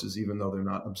universes, even though they're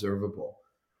not observable.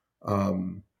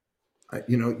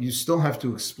 You still have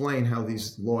to explain how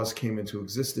these laws came into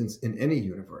existence in any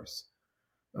universe.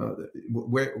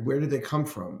 Where did they come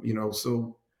from?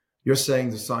 So you're saying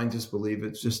the scientists believe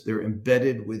it's just they're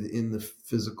embedded within the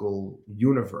physical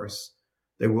universe.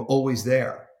 They were always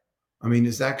there.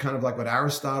 Is that kind of like what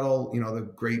Aristotle,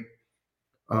 the great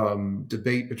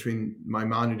debate between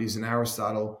Maimonides and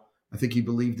Aristotle? I think he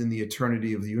believed in the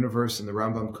eternity of the universe, and the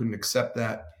Rambam couldn't accept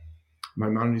that.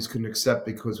 Maimonides couldn't accept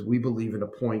because we believe in a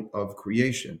point of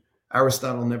creation.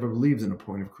 Aristotle never believed in a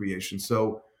point of creation.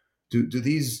 So do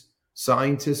these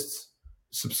scientists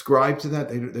subscribe to that?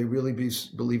 They really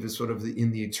believe it's sort of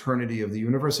in the eternity of the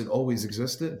universe. It always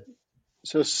existed.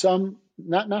 So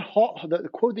the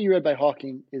quote that you read by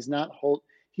Hawking is not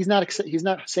he's not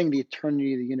saying the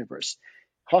eternity of the universe.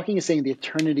 Hawking is saying the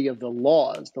eternity of the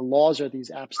laws. The laws are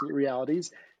these absolute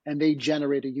realities and they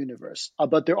generate a universe.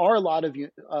 But there are a lot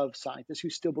of scientists who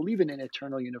still believe in an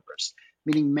eternal universe,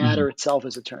 meaning matter itself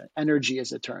is eternal, energy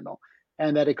is eternal,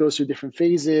 and that it goes through different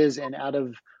phases, and out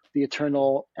of the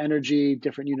eternal energy,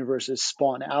 different universes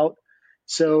spawn out.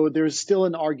 So there's still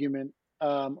an argument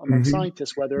among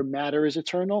scientists whether matter is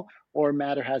eternal or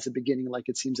matter has a beginning, like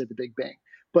it seems at the Big Bang.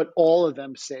 But all of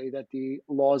them say that the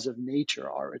laws of nature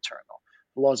are eternal.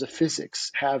 The laws of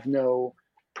physics have no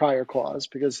prior cause,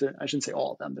 because I shouldn't say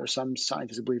all of them. There are some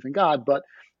scientists who believe in God, but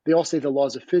they all say the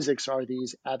laws of physics are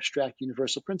these abstract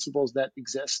universal principles that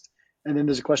exist. And then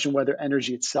there's a question whether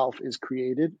energy itself is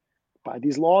created by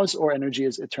these laws or energy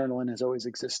is eternal and has always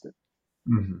existed.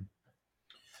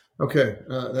 Okay,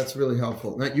 that's really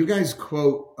helpful. Now, you guys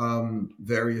quote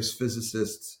various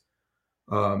physicists,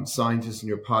 scientists in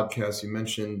your podcast. You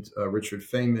mentioned Richard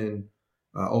Feynman,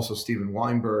 also Steven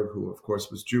Weinberg, who, of course,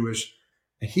 was Jewish.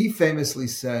 He famously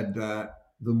said that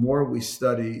the more we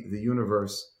study the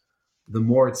universe, the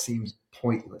more it seems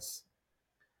pointless.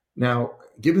 Now,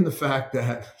 given the fact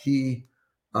that he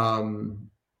and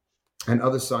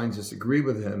other scientists agree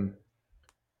with him,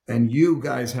 and you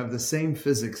guys have the same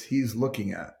physics he's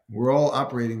looking at, we're all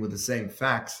operating with the same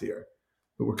facts here,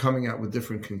 but we're coming out with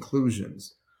different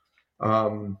conclusions.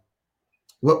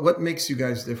 What makes you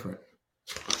guys different?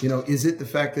 Is it the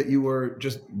fact that you were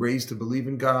just raised to believe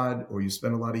in God, or you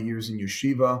spent a lot of years in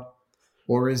yeshiva,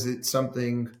 or is it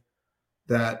something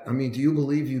that, do you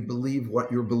believe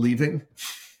what you're believing,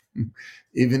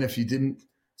 even if you didn't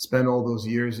spend all those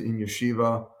years in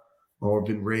yeshiva or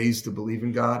been raised to believe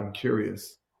in God? I'm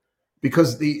curious.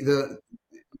 Because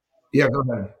yeah, go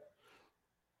ahead.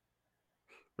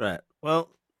 Right. Well,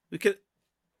 we could.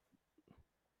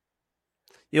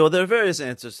 Well, there are various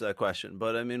answers to that question,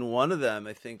 but one of them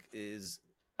I think is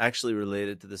actually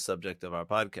related to the subject of our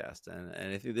podcast, and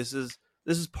I think this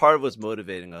is part of what's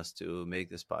motivating us to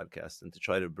make this podcast and to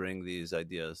try to bring these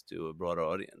ideas to a broader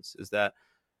audience. Is that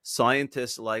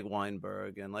scientists like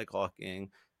Weinberg and like Hawking,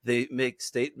 they make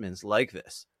statements like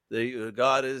this: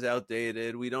 God is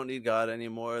outdated. We don't need God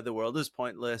anymore. The world is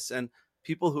pointless. And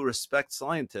people who respect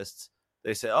scientists,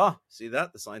 they say, "Oh, see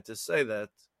that? The scientists say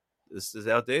that this is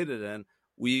outdated, and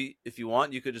if you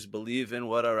want, you could just believe in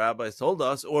what our rabbis told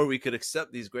us, or we could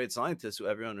accept these great scientists who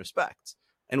everyone respects."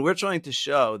 And we're trying to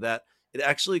show that it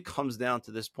actually comes down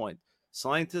to this point.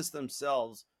 Scientists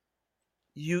themselves,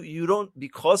 you don't,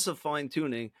 because of fine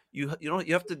tuning, you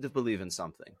have to believe in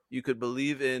something. You could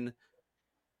believe in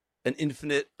an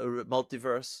infinite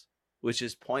multiverse, which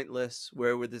is pointless,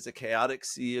 where there's a chaotic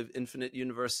sea of infinite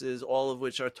universes, all of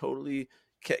which are totally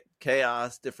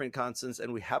chaos, different constants,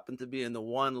 and we happen to be in the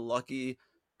one lucky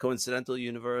coincidental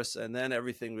universe, and then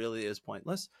everything really is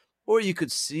pointless. Or you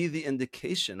could see the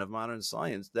indication of modern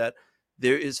science that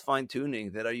there is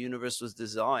fine-tuning, that our universe was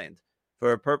designed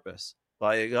for a purpose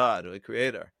by a God or a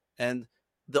creator. And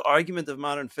the argument of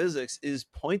modern physics is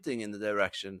pointing in the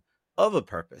direction of a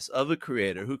purpose, of a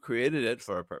creator who created it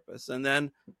for a purpose. And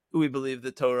then we believe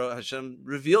the Torah, Hashem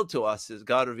revealed to us,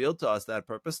 God revealed to us that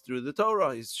purpose through the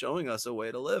Torah. He's showing us a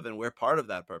way to live, and we're part of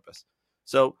that purpose.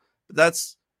 So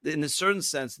that's, in a certain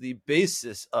sense, the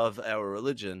basis of our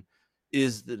religion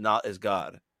is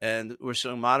God. And we're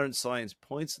showing modern science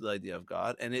points to the idea of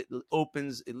God, and it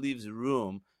leaves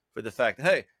room for the fact that,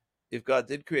 hey, if God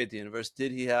did create the universe,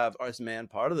 did he have us man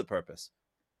part of the purpose?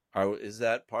 Or is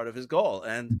that part of his goal?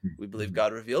 And we believe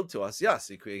God revealed to us, yes,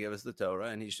 he gave us the Torah,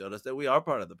 and he showed us that we are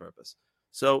part of the purpose.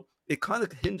 So it kind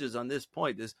of hinges on this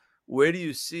point, is where do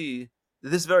you see,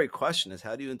 this very question is,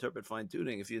 how do you interpret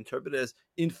fine-tuning? If you interpret it as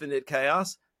infinite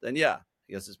chaos, then yeah,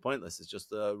 I guess it's pointless. It's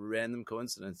just a random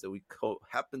coincidence that we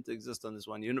happen to exist on this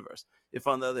one universe. If,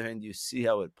 on the other hand, you see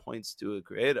how it points to a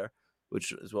creator,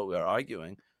 which is what we are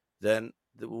arguing, then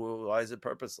why is it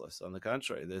purposeless? On the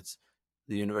contrary,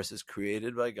 the universe is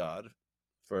created by God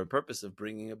for a purpose of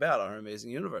bringing about our amazing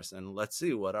universe. And let's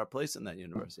see what our place in that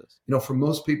universe is. For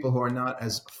most people who are not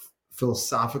as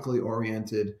philosophically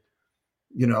oriented,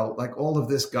 like all of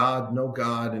this God, no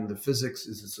God, and the physics,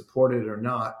 is it supported or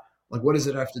not? Like, what does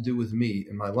it have to do with me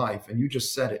in my life? And you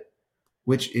just said it,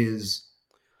 which is,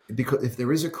 because if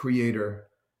there is a creator,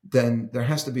 then there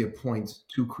has to be a point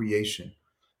to creation.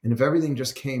 And if everything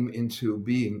just came into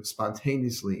being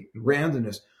spontaneously,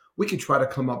 randomness, we could try to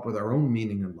come up with our own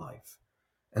meaning in life,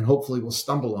 and hopefully we'll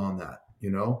stumble on that,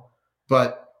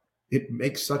 but it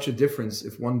makes such a difference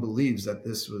if one believes that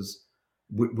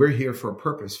we're here for a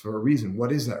purpose, for a reason.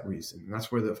 What is that reason? And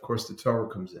that's where, of course, the Torah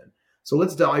comes in. So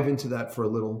let's dive into that for a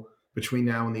little between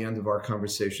now and the end of our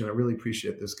conversation. I really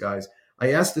appreciate this, guys.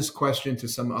 I asked this question to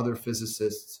some other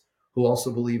physicists who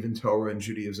also believe in Torah and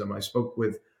Judaism. I spoke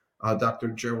with Dr.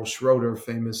 Gerald Schroeder,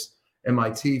 famous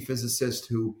MIT physicist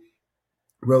who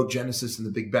wrote Genesis and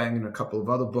the Big Bang and a couple of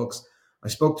other books. I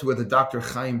spoke to with a Dr.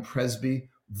 Chaim Presby,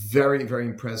 very, very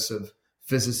impressive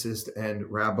physicist and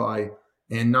rabbi,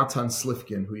 and Natan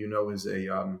Slifkin, who you know is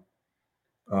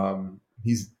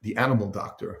he's the animal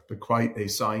doctor, but quite a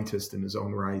scientist in his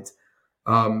own right.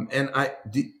 And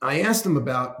I asked him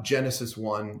about Genesis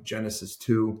 1, Genesis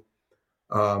 2,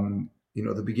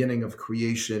 the beginning of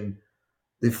creation.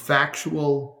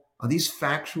 Are these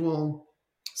factual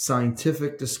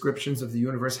scientific descriptions of the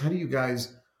universe? How do you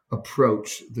guys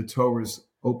approach the Torah's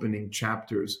opening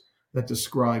chapters that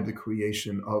describe the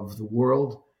creation of the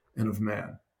world and of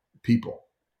man, people?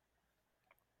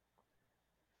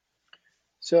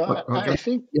 So I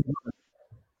think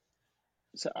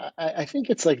I think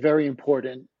it's like very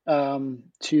important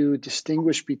to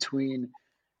distinguish between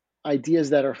ideas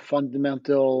that are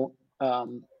fundamental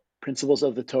principles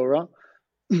of the Torah,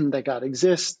 that God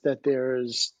exists, that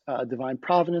there's divine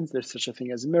providence, there's such a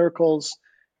thing as miracles,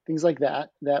 things like that.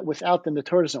 That without them, the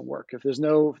Torah doesn't work. If there's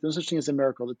no such thing as a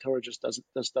miracle, the Torah just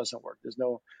doesn't work. There's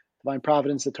no divine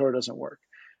providence, the Torah doesn't work.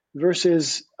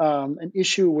 Versus an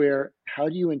issue where how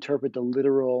do you interpret the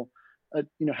literal?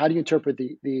 How do you interpret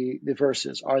the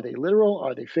verses? Are they literal?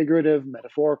 Are they figurative,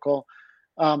 metaphorical?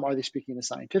 Are they speaking in a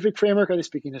scientific framework? Are they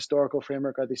speaking in a historical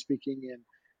framework? Are they speaking in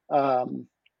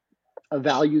a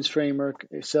values framework?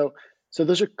 So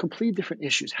those are completely different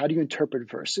issues. How do you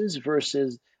interpret verses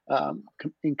versus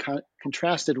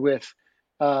contrasted with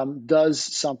does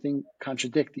something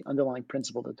contradict the underlying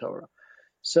principle of the Torah?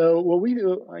 So what we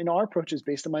do, our approach is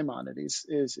based on Maimonides,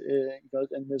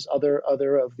 and there's other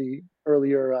of the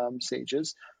earlier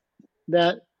sages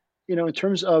that, in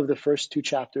terms of the first two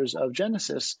chapters of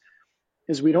Genesis,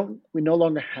 is we no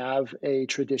longer have a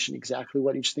tradition exactly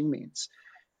what each thing means,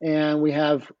 and we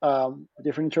have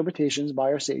different interpretations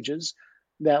by our sages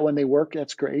that when they work,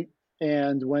 that's great,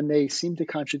 and when they seem to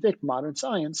contradict modern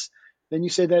science, then you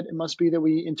say that it must be that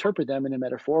we interpret them in a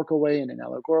metaphorical way, in an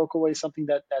allegorical way, something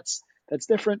that's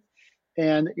different.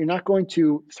 And you're not going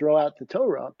to throw out the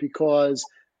Torah because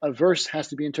a verse has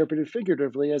to be interpreted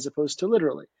figuratively as opposed to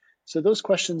literally. So those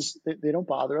questions, they don't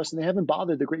bother us, and they haven't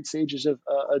bothered the great sages of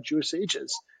Jewish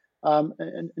sages.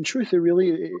 And in truth,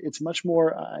 it's much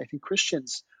more, I think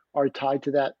Christians are tied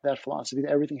to that philosophy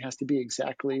that everything has to be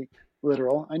exactly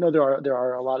literal. I know there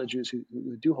are a lot of Jews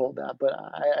who do hold that, but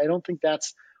I don't think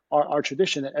that's our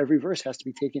tradition, that every verse has to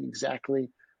be taken exactly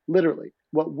literally.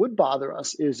 What would bother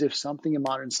us is if something in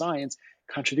modern science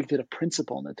contradicted a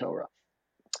principle in the Torah.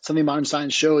 Something modern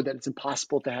science showed that it's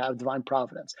impossible to have divine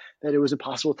providence, that it was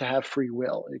impossible to have free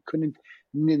will.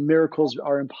 Miracles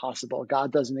are impossible.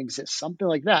 God doesn't exist. Something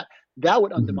like that. That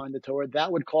would undermine the Torah.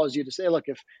 That would cause you to say, look,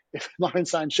 if modern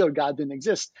science showed God didn't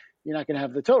exist, you're not going to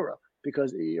have the Torah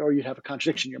or you'd have a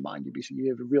contradiction in your mind.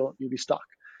 You'd be stuck.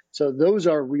 So those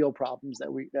are real problems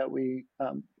that we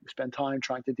spend time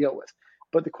trying to deal with.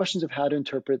 But the questions of how to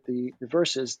interpret the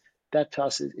verses, that to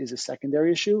us is a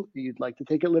secondary issue. You'd like to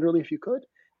take it literally if you could.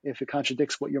 If it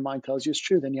contradicts what your mind tells you is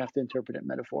true, then you have to interpret it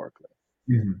metaphorically.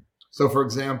 Mm-hmm. So, for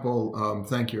example,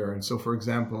 thank you, Aaron. So, for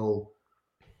example,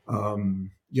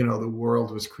 the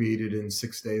world was created in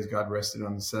 6 days. God rested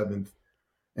on the seventh.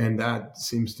 And that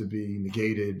seems to be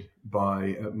negated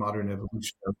by modern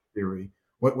evolutionary theory.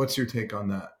 What's your take on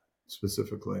that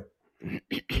specifically?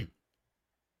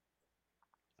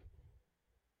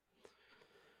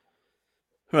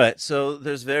 Right. So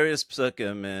there's various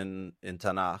psukim in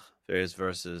Tanakh, various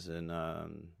verses in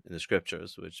the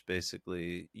scriptures, which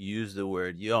basically use the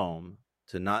word yom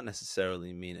to not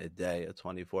necessarily mean a day, a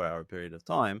 24-hour period of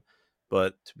time,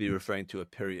 but to be referring to a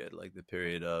period, like the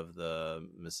period of the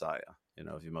Messiah,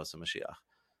 of Yemos HaMashiach.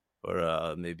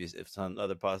 Or maybe if some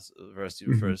other verse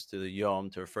refers to the yom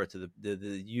to refer to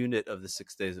the unit of the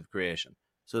 6 days of creation.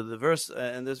 So the verse,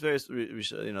 and there's various,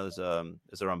 there's a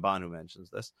Ramban who mentions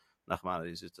this.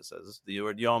 Nachmanides used to say this. The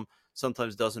word yom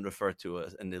sometimes doesn't refer to a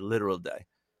literal day.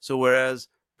 So whereas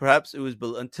perhaps it was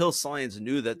until science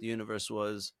knew that the universe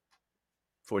was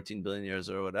 14 billion years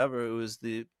or whatever, it was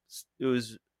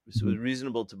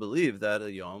reasonable to believe that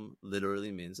a yom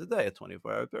literally means a day, a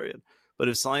 24-hour period. But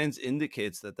if science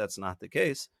indicates that that's not the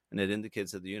case, and it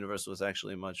indicates that the universe was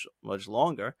actually much, much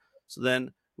longer, so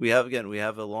then we have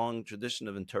a long tradition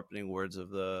of interpreting words of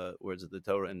the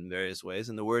Torah in various ways,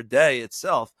 and the word day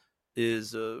itself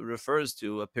refers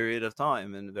to a period of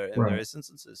time in various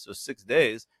instances. So 6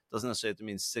 days doesn't necessarily have to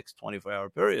mean 6 24-hour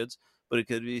periods, but it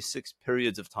could be 6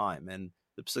 periods of time. And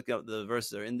the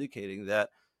verses are indicating that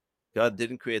God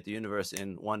didn't create the universe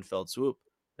in one fell swoop,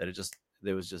 that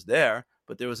it was just there,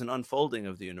 but there was an unfolding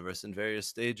of the universe in various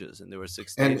stages, and there were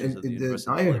 6 And, stages of the universe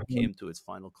I until heard, it came to its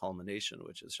final culmination,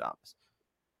 which is Shabbos.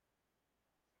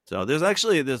 So there's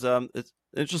it's an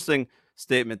interesting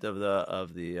statement of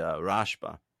the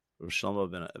Rashba,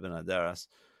 Shlomo ben Aderas,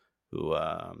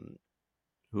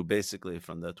 who basically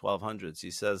from the 1200s,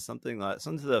 he says something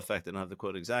to the effect, I don't have the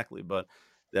quote exactly, but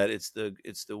that it's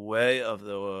the way of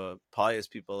the pious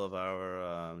people of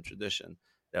our tradition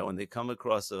that when they come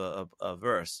across a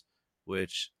verse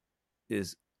which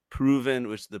is proven,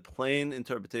 which the plain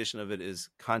interpretation of it is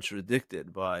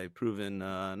contradicted by proven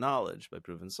knowledge, by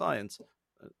proven science,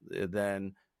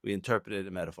 then we interpret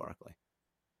it metaphorically.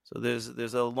 So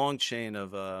there's a long chain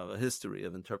of a history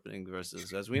of interpreting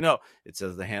verses. As we know, it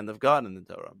says the hand of God in the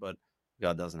Torah, but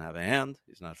God doesn't have a hand;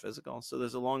 He's not physical. So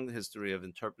there's a long history of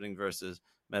interpreting verses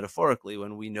metaphorically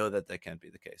when we know that can't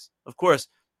be the case. Of course,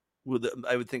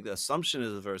 I would think the assumption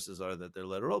of the verses are that they're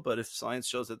literal, but if science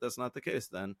shows that that's not the case,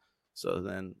 then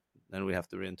we have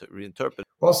to reinterpret.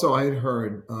 Also, I had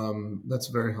heard, that's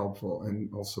very helpful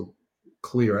and also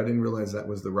clear. I didn't realize that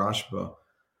was the Rashba,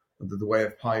 the way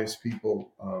of pious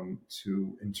people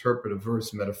to interpret a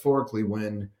verse metaphorically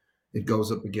when it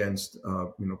goes up against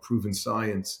proven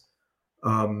science.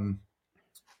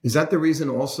 Is that the reason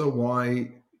also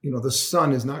why the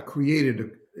sun is not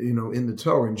created in the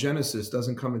Torah in Genesis,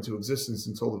 doesn't come into existence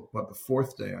until the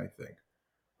fourth day, I think,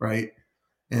 right?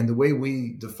 And the way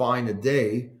we define a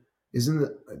day isn't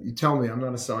it? You tell me, I'm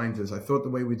not a scientist. I thought the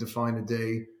way we define a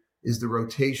day is the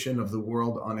rotation of the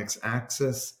world on its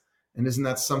axis. And isn't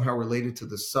that somehow related to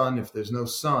the sun? If there's no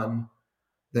sun,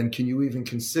 then can you even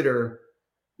consider,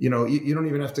 you don't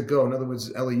even have to go. In other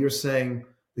words, Elie, you're saying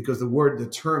because the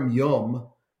term yom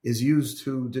is used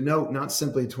to denote not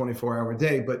simply a 24-hour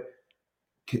day, but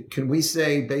can we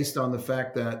say, based on the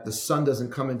fact that the sun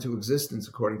doesn't come into existence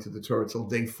according to the Torah till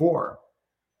day 4,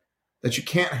 that you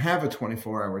can't have a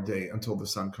 24-hour day until the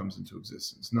sun comes into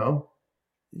existence? No?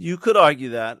 You could argue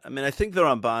that. I mean, I think the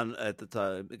Ramban at the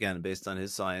time, again, based on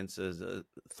his science,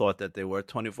 thought that they were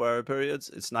 24-hour periods.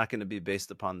 It's not going to be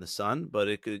based upon the sun, but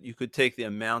you could take the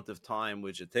amount of time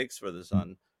which it takes for the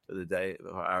sun for the day,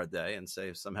 or our day, and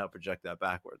say somehow project that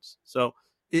backwards. So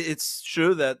it's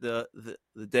true that the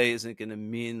day isn't going to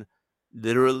mean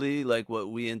literally like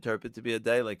what we interpret to be a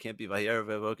day. Like can't be Vayer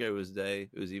Vevoker, it was day,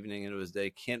 it was evening, and it was day.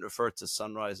 Can't refer to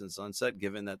sunrise and sunset,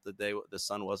 given that the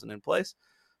sun wasn't in place.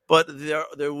 But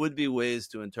there would be ways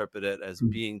to interpret it as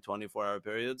being 24-hour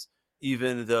periods,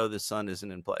 even though the sun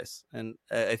isn't in place. And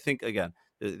I think, again,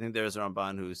 there's a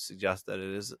Ramban who suggests that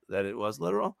it was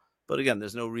literal. But again,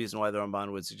 there's no reason why the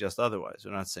Ramban would suggest otherwise.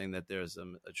 We're not saying that there's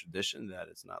a tradition that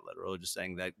it's not literal. We're just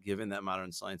saying that given that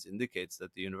modern science indicates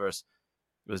that the universe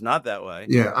was not that way,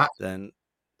 then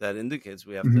that indicates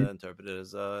we have to interpret it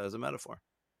as a metaphor.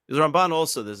 Because Ramban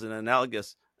also, there's an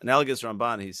analogous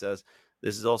Ramban, he says.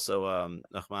 This is also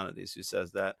Nachmanides, who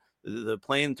says that the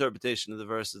plain interpretation of the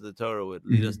verse of the Torah would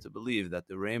lead us to believe that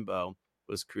the rainbow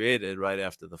was created right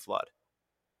after the flood.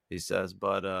 He says,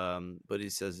 but he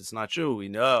says it's not true. We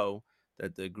know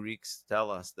that the Greeks tell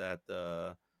us that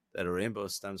a rainbow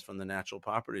stems from the natural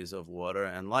properties of water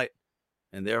and light,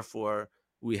 and therefore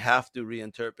we have to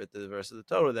reinterpret the verse of the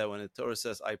Torah that when the Torah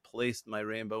says, "I placed my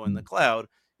rainbow in the cloud,"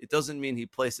 it doesn't mean he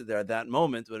placed it there at that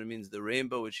moment, but it means the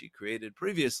rainbow which he created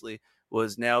previously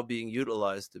was now being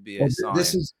utilized to be a sign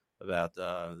about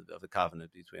of the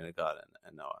covenant between God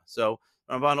and Noah. So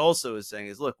Ramban also is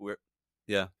saying look,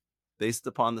 based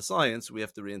upon the science, we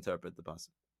have to reinterpret the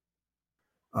passage.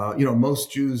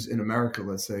 Most Jews in America,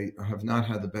 let's say, have not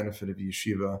had the benefit of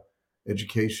yeshiva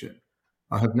education.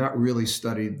 I have not really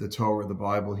studied the Torah, the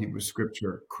Bible, Hebrew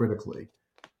Scripture critically.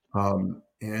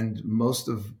 And most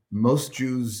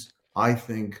Jews, I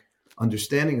think,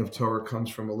 understanding of Torah comes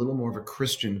from a little more of a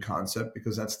Christian concept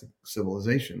because that's the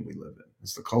civilization we live in.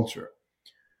 It's the culture.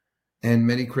 And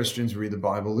many Christians read the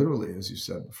Bible literally, as you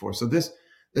said before. So this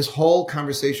whole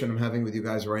conversation I'm having with you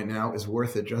guys right now is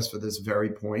worth it just for this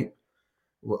very point.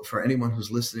 For anyone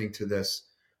who's listening to this,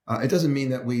 it doesn't mean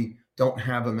that we don't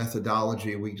have a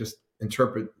methodology. We just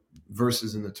interpret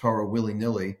verses in the Torah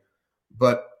willy-nilly.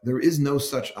 But there is no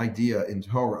such idea in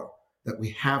Torah that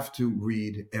we have to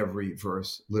read every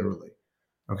verse literally.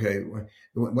 Okay,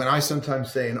 when I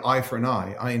sometimes say an eye for an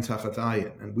eye, ayin tachat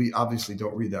ayin, and we obviously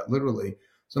don't read that literally.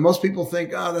 So most people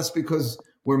think, that's because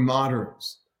we're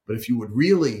moderns. But if you would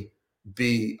really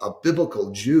be a biblical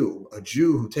Jew, a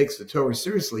Jew who takes the Torah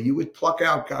seriously, you would pluck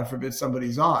out, God forbid,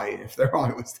 somebody's eye if their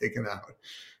eye was taken out.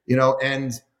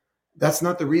 And that's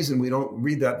not the reason we don't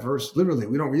read that verse literally.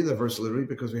 We don't read that verse literally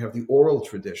because we have the oral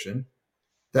tradition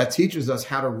that teaches us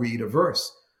how to read a verse.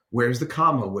 Where's the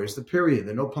comma? Where's the period?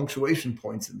 There are no punctuation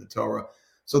points in the Torah.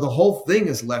 So the whole thing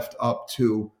is left up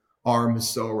to our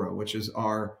Masorah, which is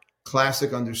our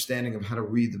classic understanding of how to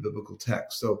read the biblical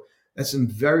text. So that's a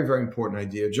very, very important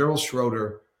idea. Gerald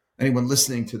Schroeder, anyone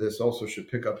listening to this also should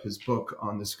pick up his book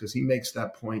on this, because he makes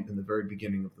that point in the very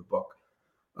beginning of the book,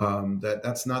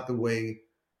 that's not the way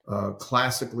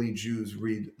classically Jews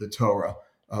read the Torah.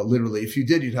 Literally, if you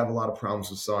did, you'd have a lot of problems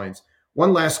with signs.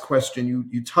 One last question.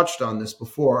 You touched on this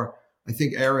before. I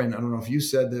think, Aaron, I don't know if you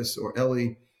said this or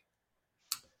Elie,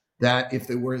 that if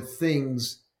there were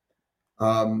things,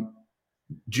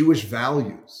 Jewish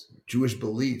values, Jewish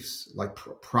beliefs like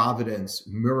providence,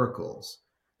 miracles,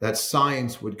 that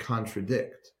science would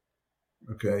contradict.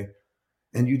 Okay.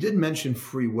 And you did mention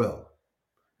free will.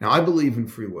 Now, I believe in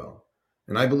free will.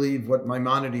 And I believe what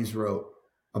Maimonides wrote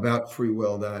about free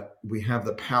will, that we have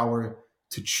the power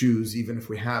to choose, even if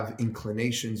we have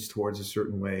inclinations towards a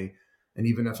certain way. And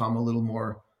even if I'm a little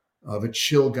more of a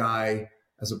chill guy,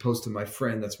 as opposed to my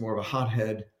friend that's more of a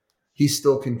hothead, he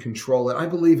still can control it. I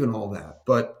believe in all that.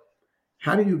 But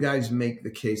how do you guys make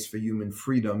the case for human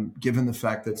freedom, given the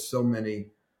fact that so many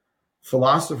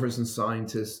philosophers and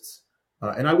scientists,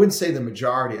 and I wouldn't say the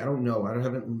majority, I don't know,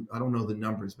 I don't know the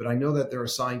numbers, but I know that there are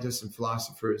scientists and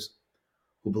philosophers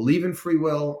who believe in free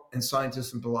will and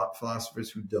scientists and philosophers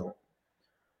who don't.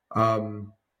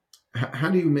 How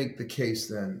do you make the case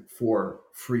then for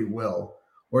free will?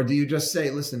 Or do you just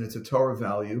say, listen, it's a Torah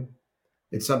value,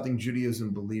 it's something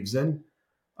Judaism believes in,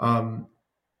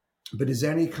 but is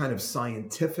there any kind of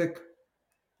scientific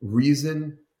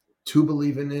reason to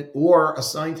believe in it, or a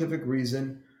scientific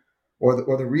reason, or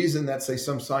the reason that, say,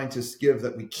 some scientists give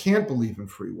that we can't believe in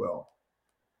free will,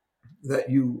 that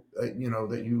you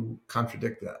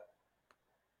contradict that?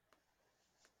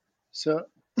 So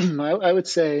I would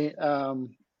say,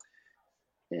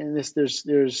 in this,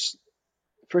 there's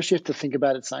first you have to think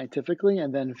about it scientifically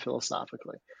and then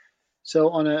philosophically. So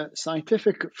on a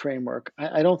scientific framework,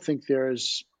 I don't think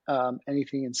there's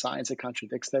anything in science that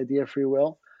contradicts the idea of free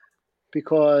will,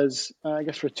 because I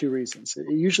guess for two reasons.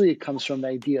 Usually it comes from the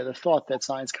idea, the thought that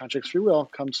science contradicts free will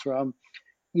comes from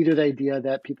either the idea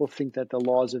that people think that the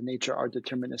laws of nature are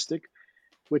deterministic,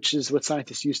 which is what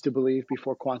scientists used to believe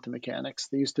before quantum mechanics.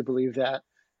 They used to believe that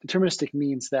deterministic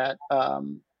means that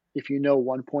if you know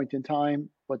one point in time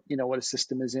what a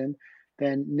system is in,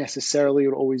 then necessarily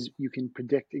you can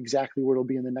predict exactly where it'll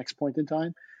be in the next point in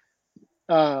time.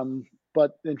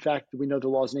 But in fact, we know the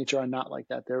laws of nature are not like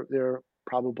that. They're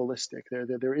probabilistic.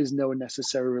 There is no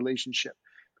necessary relationship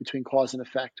between cause and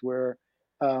effect where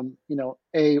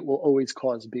A will always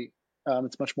cause B.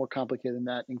 It's much more complicated than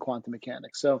that in quantum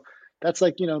mechanics. So that's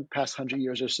like past 100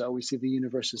 years or so, we see the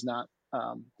universe is not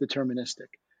deterministic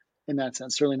in that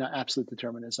sense. Certainly not absolute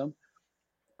determinism.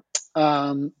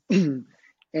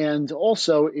 And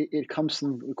also, it comes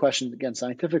from the question, again,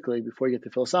 scientifically, before you get to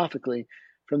philosophically,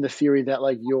 from the theory that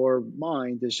like your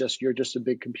mind is you're just a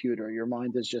big computer. Your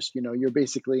mind is just, you're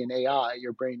basically an AI.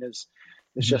 Your brain is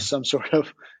just some sort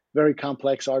of very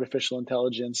complex artificial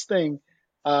intelligence thing,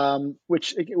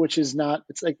 which is not.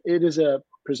 It's like it is a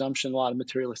presumption a lot of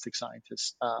materialistic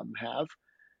scientists have.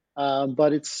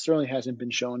 But it certainly hasn't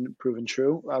been proven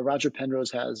true. Roger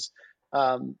Penrose has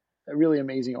really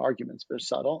amazing arguments, very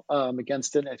subtle,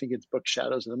 against it. I think it's book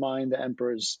Shadows of the Mind, The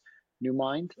Emperor's New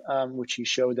Mind, which he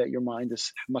showed that your mind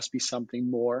must be something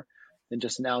more than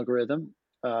just an algorithm,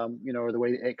 or the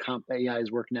way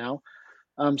AIs work now.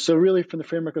 So really, from the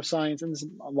framework of science, and this is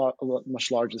a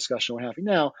much larger discussion we're having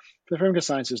now, from the framework of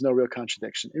science, there's no real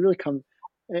contradiction. It really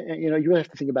you really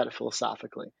have to think about it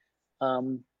philosophically.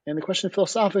 And the question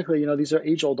philosophically, these are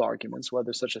age-old arguments,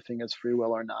 whether such a thing as free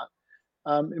will or not.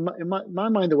 In my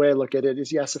mind, the way I look at it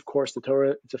is, yes, of course, the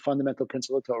Torah, it's a fundamental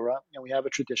principle of Torah, and we have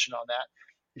a tradition on that.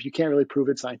 If you can't really prove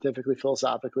it scientifically,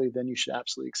 philosophically, then you should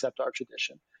absolutely accept our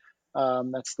tradition.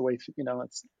 That's the way,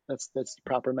 that's the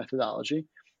proper methodology.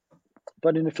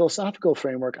 But in a philosophical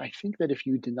framework, I think that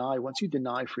once you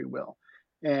deny free will,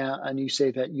 and you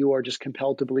say that you are just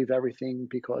compelled to believe everything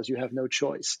because you have no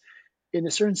choice, in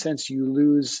a certain sense, you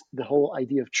lose the whole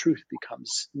idea of truth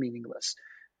becomes meaningless.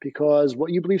 Because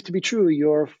what you believe to be true,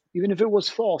 even if it was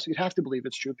false, you'd have to believe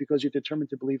it's true because you're determined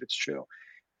to believe it's true.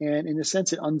 And in a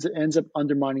sense, it ends up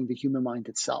undermining the human mind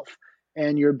itself.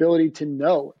 And your ability to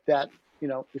know that,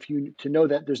 to know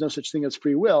that there's no such thing as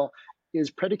free will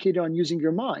is predicated on using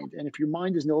your mind. And if your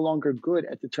mind is no longer good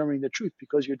at determining the truth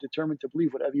because you're determined to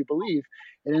believe whatever you believe,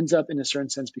 it ends up, in a certain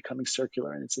sense, becoming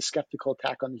circular. And it's a skeptical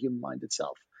attack on the human mind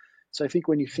itself. So I think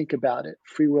when you think about it,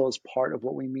 free will is part of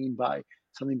what we mean by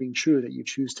something being true, that you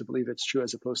choose to believe it's true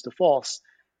as opposed to false.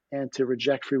 And to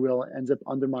reject free will ends up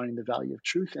undermining the value of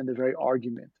truth and the very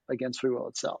argument against free will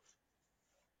itself.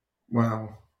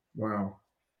 Wow.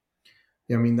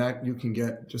 Yeah, I mean, that you can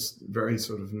get just very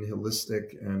sort of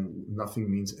nihilistic and nothing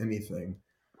means anything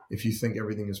if you think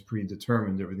everything is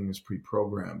predetermined, everything is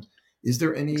pre-programmed. Is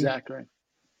there any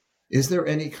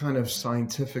kind of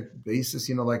scientific basis?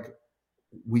 Like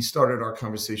we started our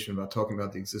conversation about talking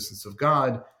about the existence of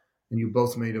God, and you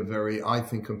both made a very, I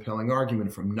think, compelling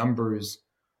argument from numbers,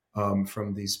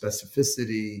 from the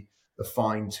specificity, the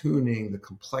fine-tuning, the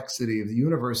complexity of the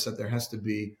universe, that there has to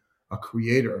be a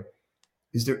creator.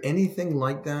 Is there anything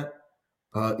like that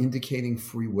indicating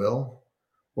free will?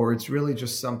 Or it's really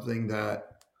just something that,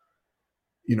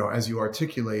 as you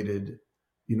articulated,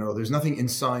 there's nothing in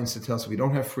science that tells us we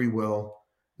don't have free will.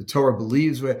 The Torah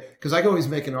believes because I can always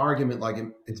make an argument like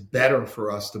it's better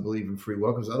for us to believe in free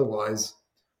will, because otherwise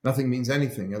nothing means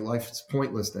anything. And life is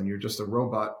pointless then. You're just a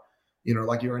robot,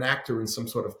 like you're an actor in some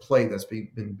sort of play that's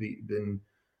been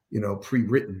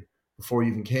pre-written before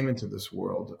you even came into this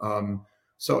world.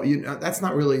 So that's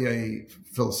not really a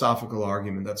philosophical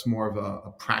argument. That's more of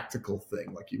a practical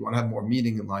thing. Like you want to have more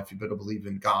meaning in life, you better believe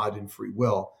in God and free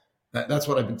will. That's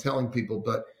what I've been telling people.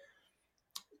 But,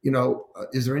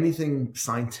 is there anything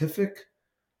scientific?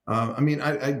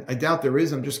 I doubt there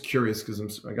is. I'm just curious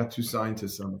because I got two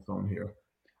scientists on the phone here.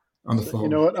 You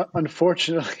know what?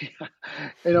 Unfortunately,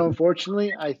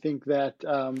 I think that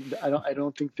I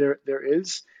don't think there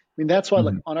is. I mean, that's why,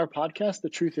 like on our podcast, the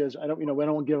truth is, we don't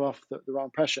want to give off the wrong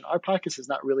impression. Our podcast is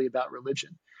not really about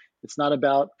religion. It's not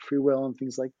about free will and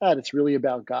things like that. It's really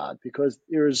about God, because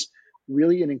there's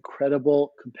really an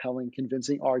incredible, compelling,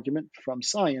 convincing argument from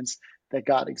science that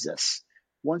God exists.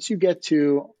 Once you get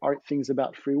to things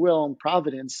about free will and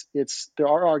providence, there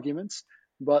are arguments,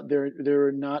 but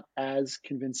they're not as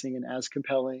convincing and as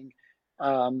compelling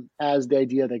as the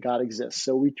idea that God exists.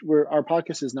 So our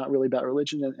podcast is not really about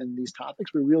religion and these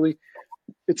topics.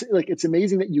 It's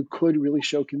amazing that you could really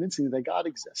show convincingly that God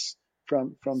exists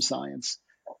from science.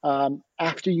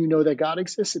 After you know that God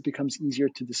exists, it becomes easier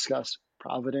to discuss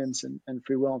providence and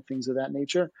free will and things of that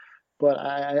nature. But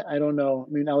I don't know.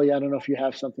 I mean, Elie, I don't know if you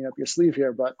have something up your sleeve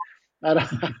here, but I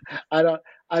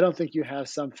don't think you have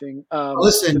something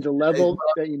Listen, to the level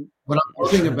that you. What I'm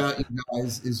loving about you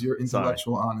guys is your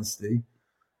intellectual honesty,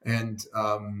 and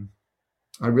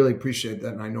I really appreciate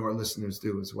that, and I know our listeners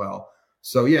do as well.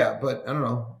 So yeah, but I don't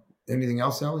know. Anything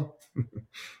else, Elie?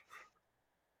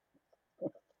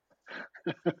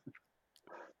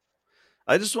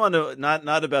 I just want to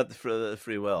not about the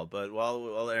free will, but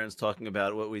while Aaron's talking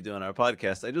about what we do on our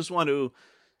podcast, I just want to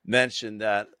mention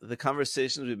that the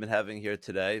conversations we've been having here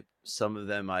today, some of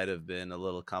them might have been a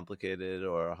little complicated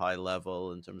or high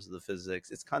level in terms of the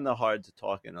physics. It's kind of hard to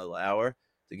talk in an hour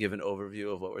to give an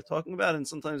overview of what we're talking about, and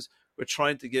sometimes we're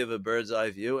trying to give a bird's eye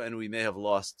view, and we may have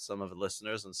lost some of the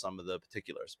listeners and some of the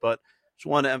particulars. But I just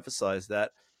want to emphasize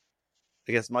that,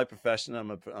 I guess, my profession,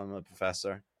 I'm a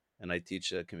professor, and I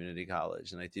teach at community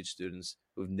college, and I teach students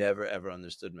who've never, ever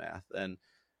understood math. And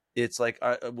it's like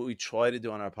what we try to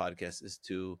do on our podcast is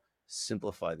to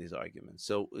simplify these arguments.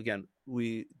 So again,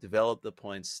 we develop the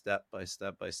points step by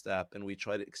step by step, and we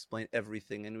try to explain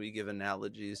everything, and we give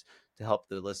analogies to help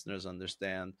the listeners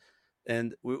understand.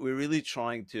 And we're really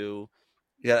trying to,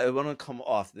 I want to come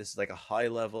off this like a high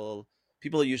level.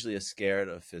 People are usually scared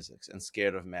of physics and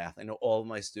scared of math. I know all of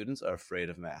my students are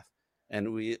afraid of math.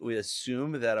 And we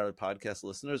assume that our podcast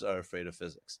listeners are afraid of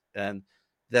physics. And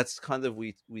that's kind of,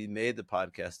 we made the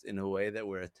podcast in a way that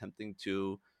we're attempting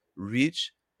to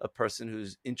reach a person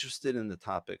who's interested in the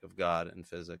topic of God and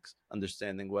physics,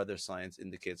 understanding whether science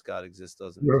indicates God exists,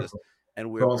 doesn't exist. And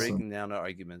we're breaking down our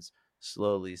arguments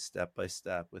slowly, step by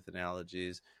step, with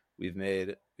analogies. We made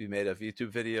a few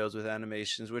YouTube videos with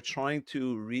animations. We're trying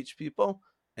to reach people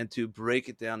and to break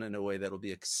it down in a way that will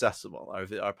be accessible.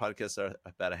 Our podcasts are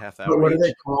about a half hour. What each. are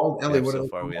they called, Elie? So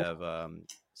far, we have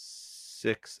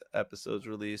 6 episodes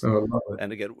released.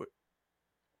 And again,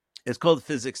 it's called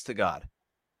Physics to God.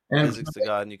 Physics to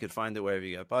God, and you can find it wherever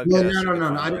you get podcasts.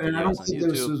 No. I don't think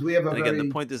this is. We have a again, the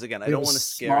point is, again, I don't want to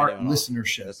scare anyone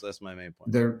listenership. That's my main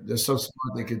point. They're so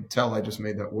smart they could tell I just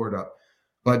made that word up.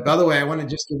 But by the way, I want to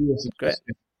just give you a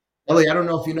suggestion. Elie, I don't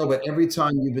know if you know, but every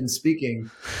time you've been speaking,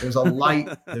 there's a light.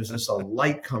 There's just a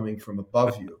light coming from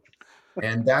above you,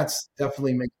 and that's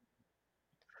definitely making.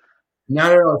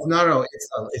 No.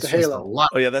 It's just a light.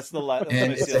 Oh yeah, that's the light.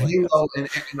 And it's a halo. And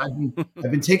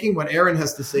I've been taking what Aaron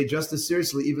has to say just as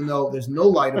seriously, even though there's no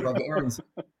light above Aaron's.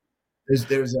 There's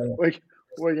a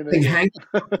thing hanging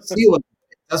on the ceiling.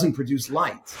 It doesn't produce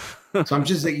light. So I'm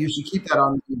just saying you should keep that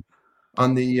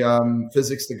on the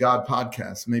Physics to God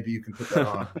podcast. Maybe you can put that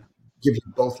on. give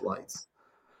you both lights.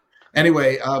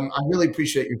 Anyway, I really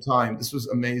appreciate your time. This was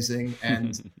amazing.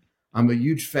 And I'm a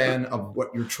huge fan of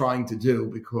what you're trying to do,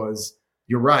 because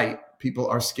you're right. People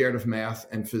are scared of math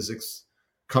and physics,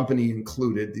 company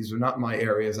included. These are not my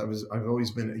areas. I've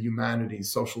always been a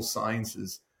humanities, social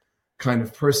sciences kind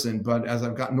of person. But as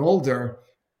I've gotten older,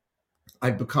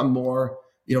 I've become more,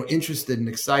 interested and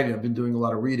excited. I've been doing a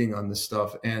lot of reading on this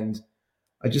stuff, and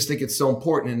I just think it's so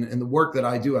important. And the work that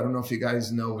I do, I don't know if you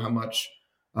guys know how much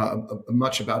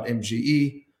about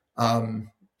MGE.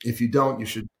 If you don't, you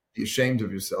should be ashamed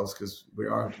of yourselves, because we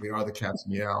are the cat's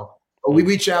meow. But we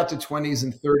reach out to 20s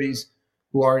and 30s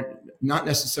who are not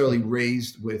necessarily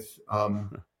raised with a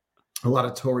lot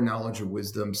of Torah knowledge or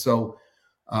wisdom. So,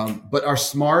 but are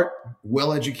smart,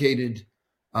 well-educated,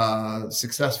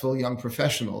 successful young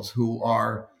professionals who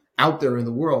are out there in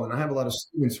the world. And I have a lot of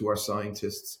students who are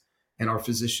scientists and are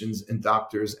physicians and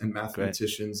doctors and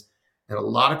mathematicians, and a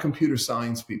lot of computer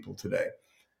science people today.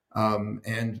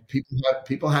 And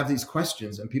people have these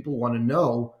questions, and people want to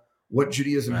know what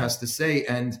Judaism has to say.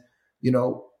 And,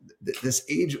 this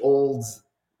age-old,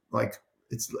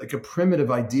 it's like a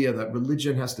primitive idea that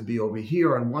religion has to be over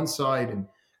here on one side and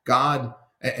God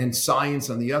and science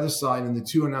on the other side, and the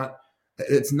two are not.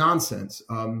 It's nonsense.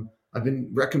 I've been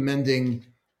recommending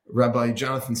Rabbi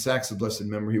Jonathan Sachs of blessed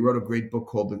memory. He wrote a great book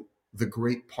called The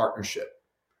Great Partnership.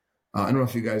 I don't know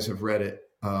if you guys have read it.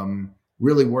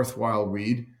 Really worthwhile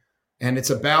read. And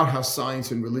it's about how science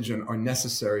and religion are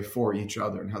necessary for each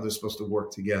other and how they're supposed to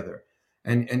work together.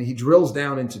 And he drills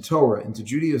down into Torah, into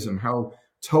Judaism, how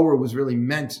Torah was really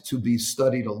meant to be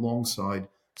studied alongside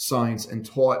science and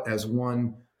taught as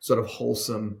one sort of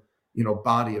wholesome,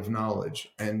 body of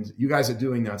knowledge. And you guys are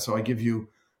doing that. So I give you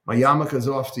my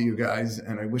yarmulkes off to you guys,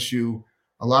 and I wish you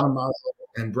a lot of mazel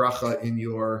and bracha in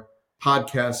your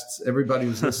podcasts. Everybody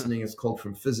who's listening, is called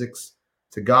From Physics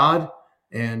to God,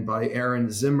 and by Aaron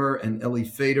Zimmer and Elie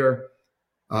Fader.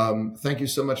 Thank you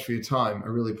so much for your time. I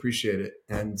really appreciate it.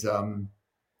 And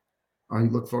I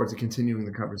look forward to continuing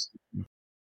the conversation.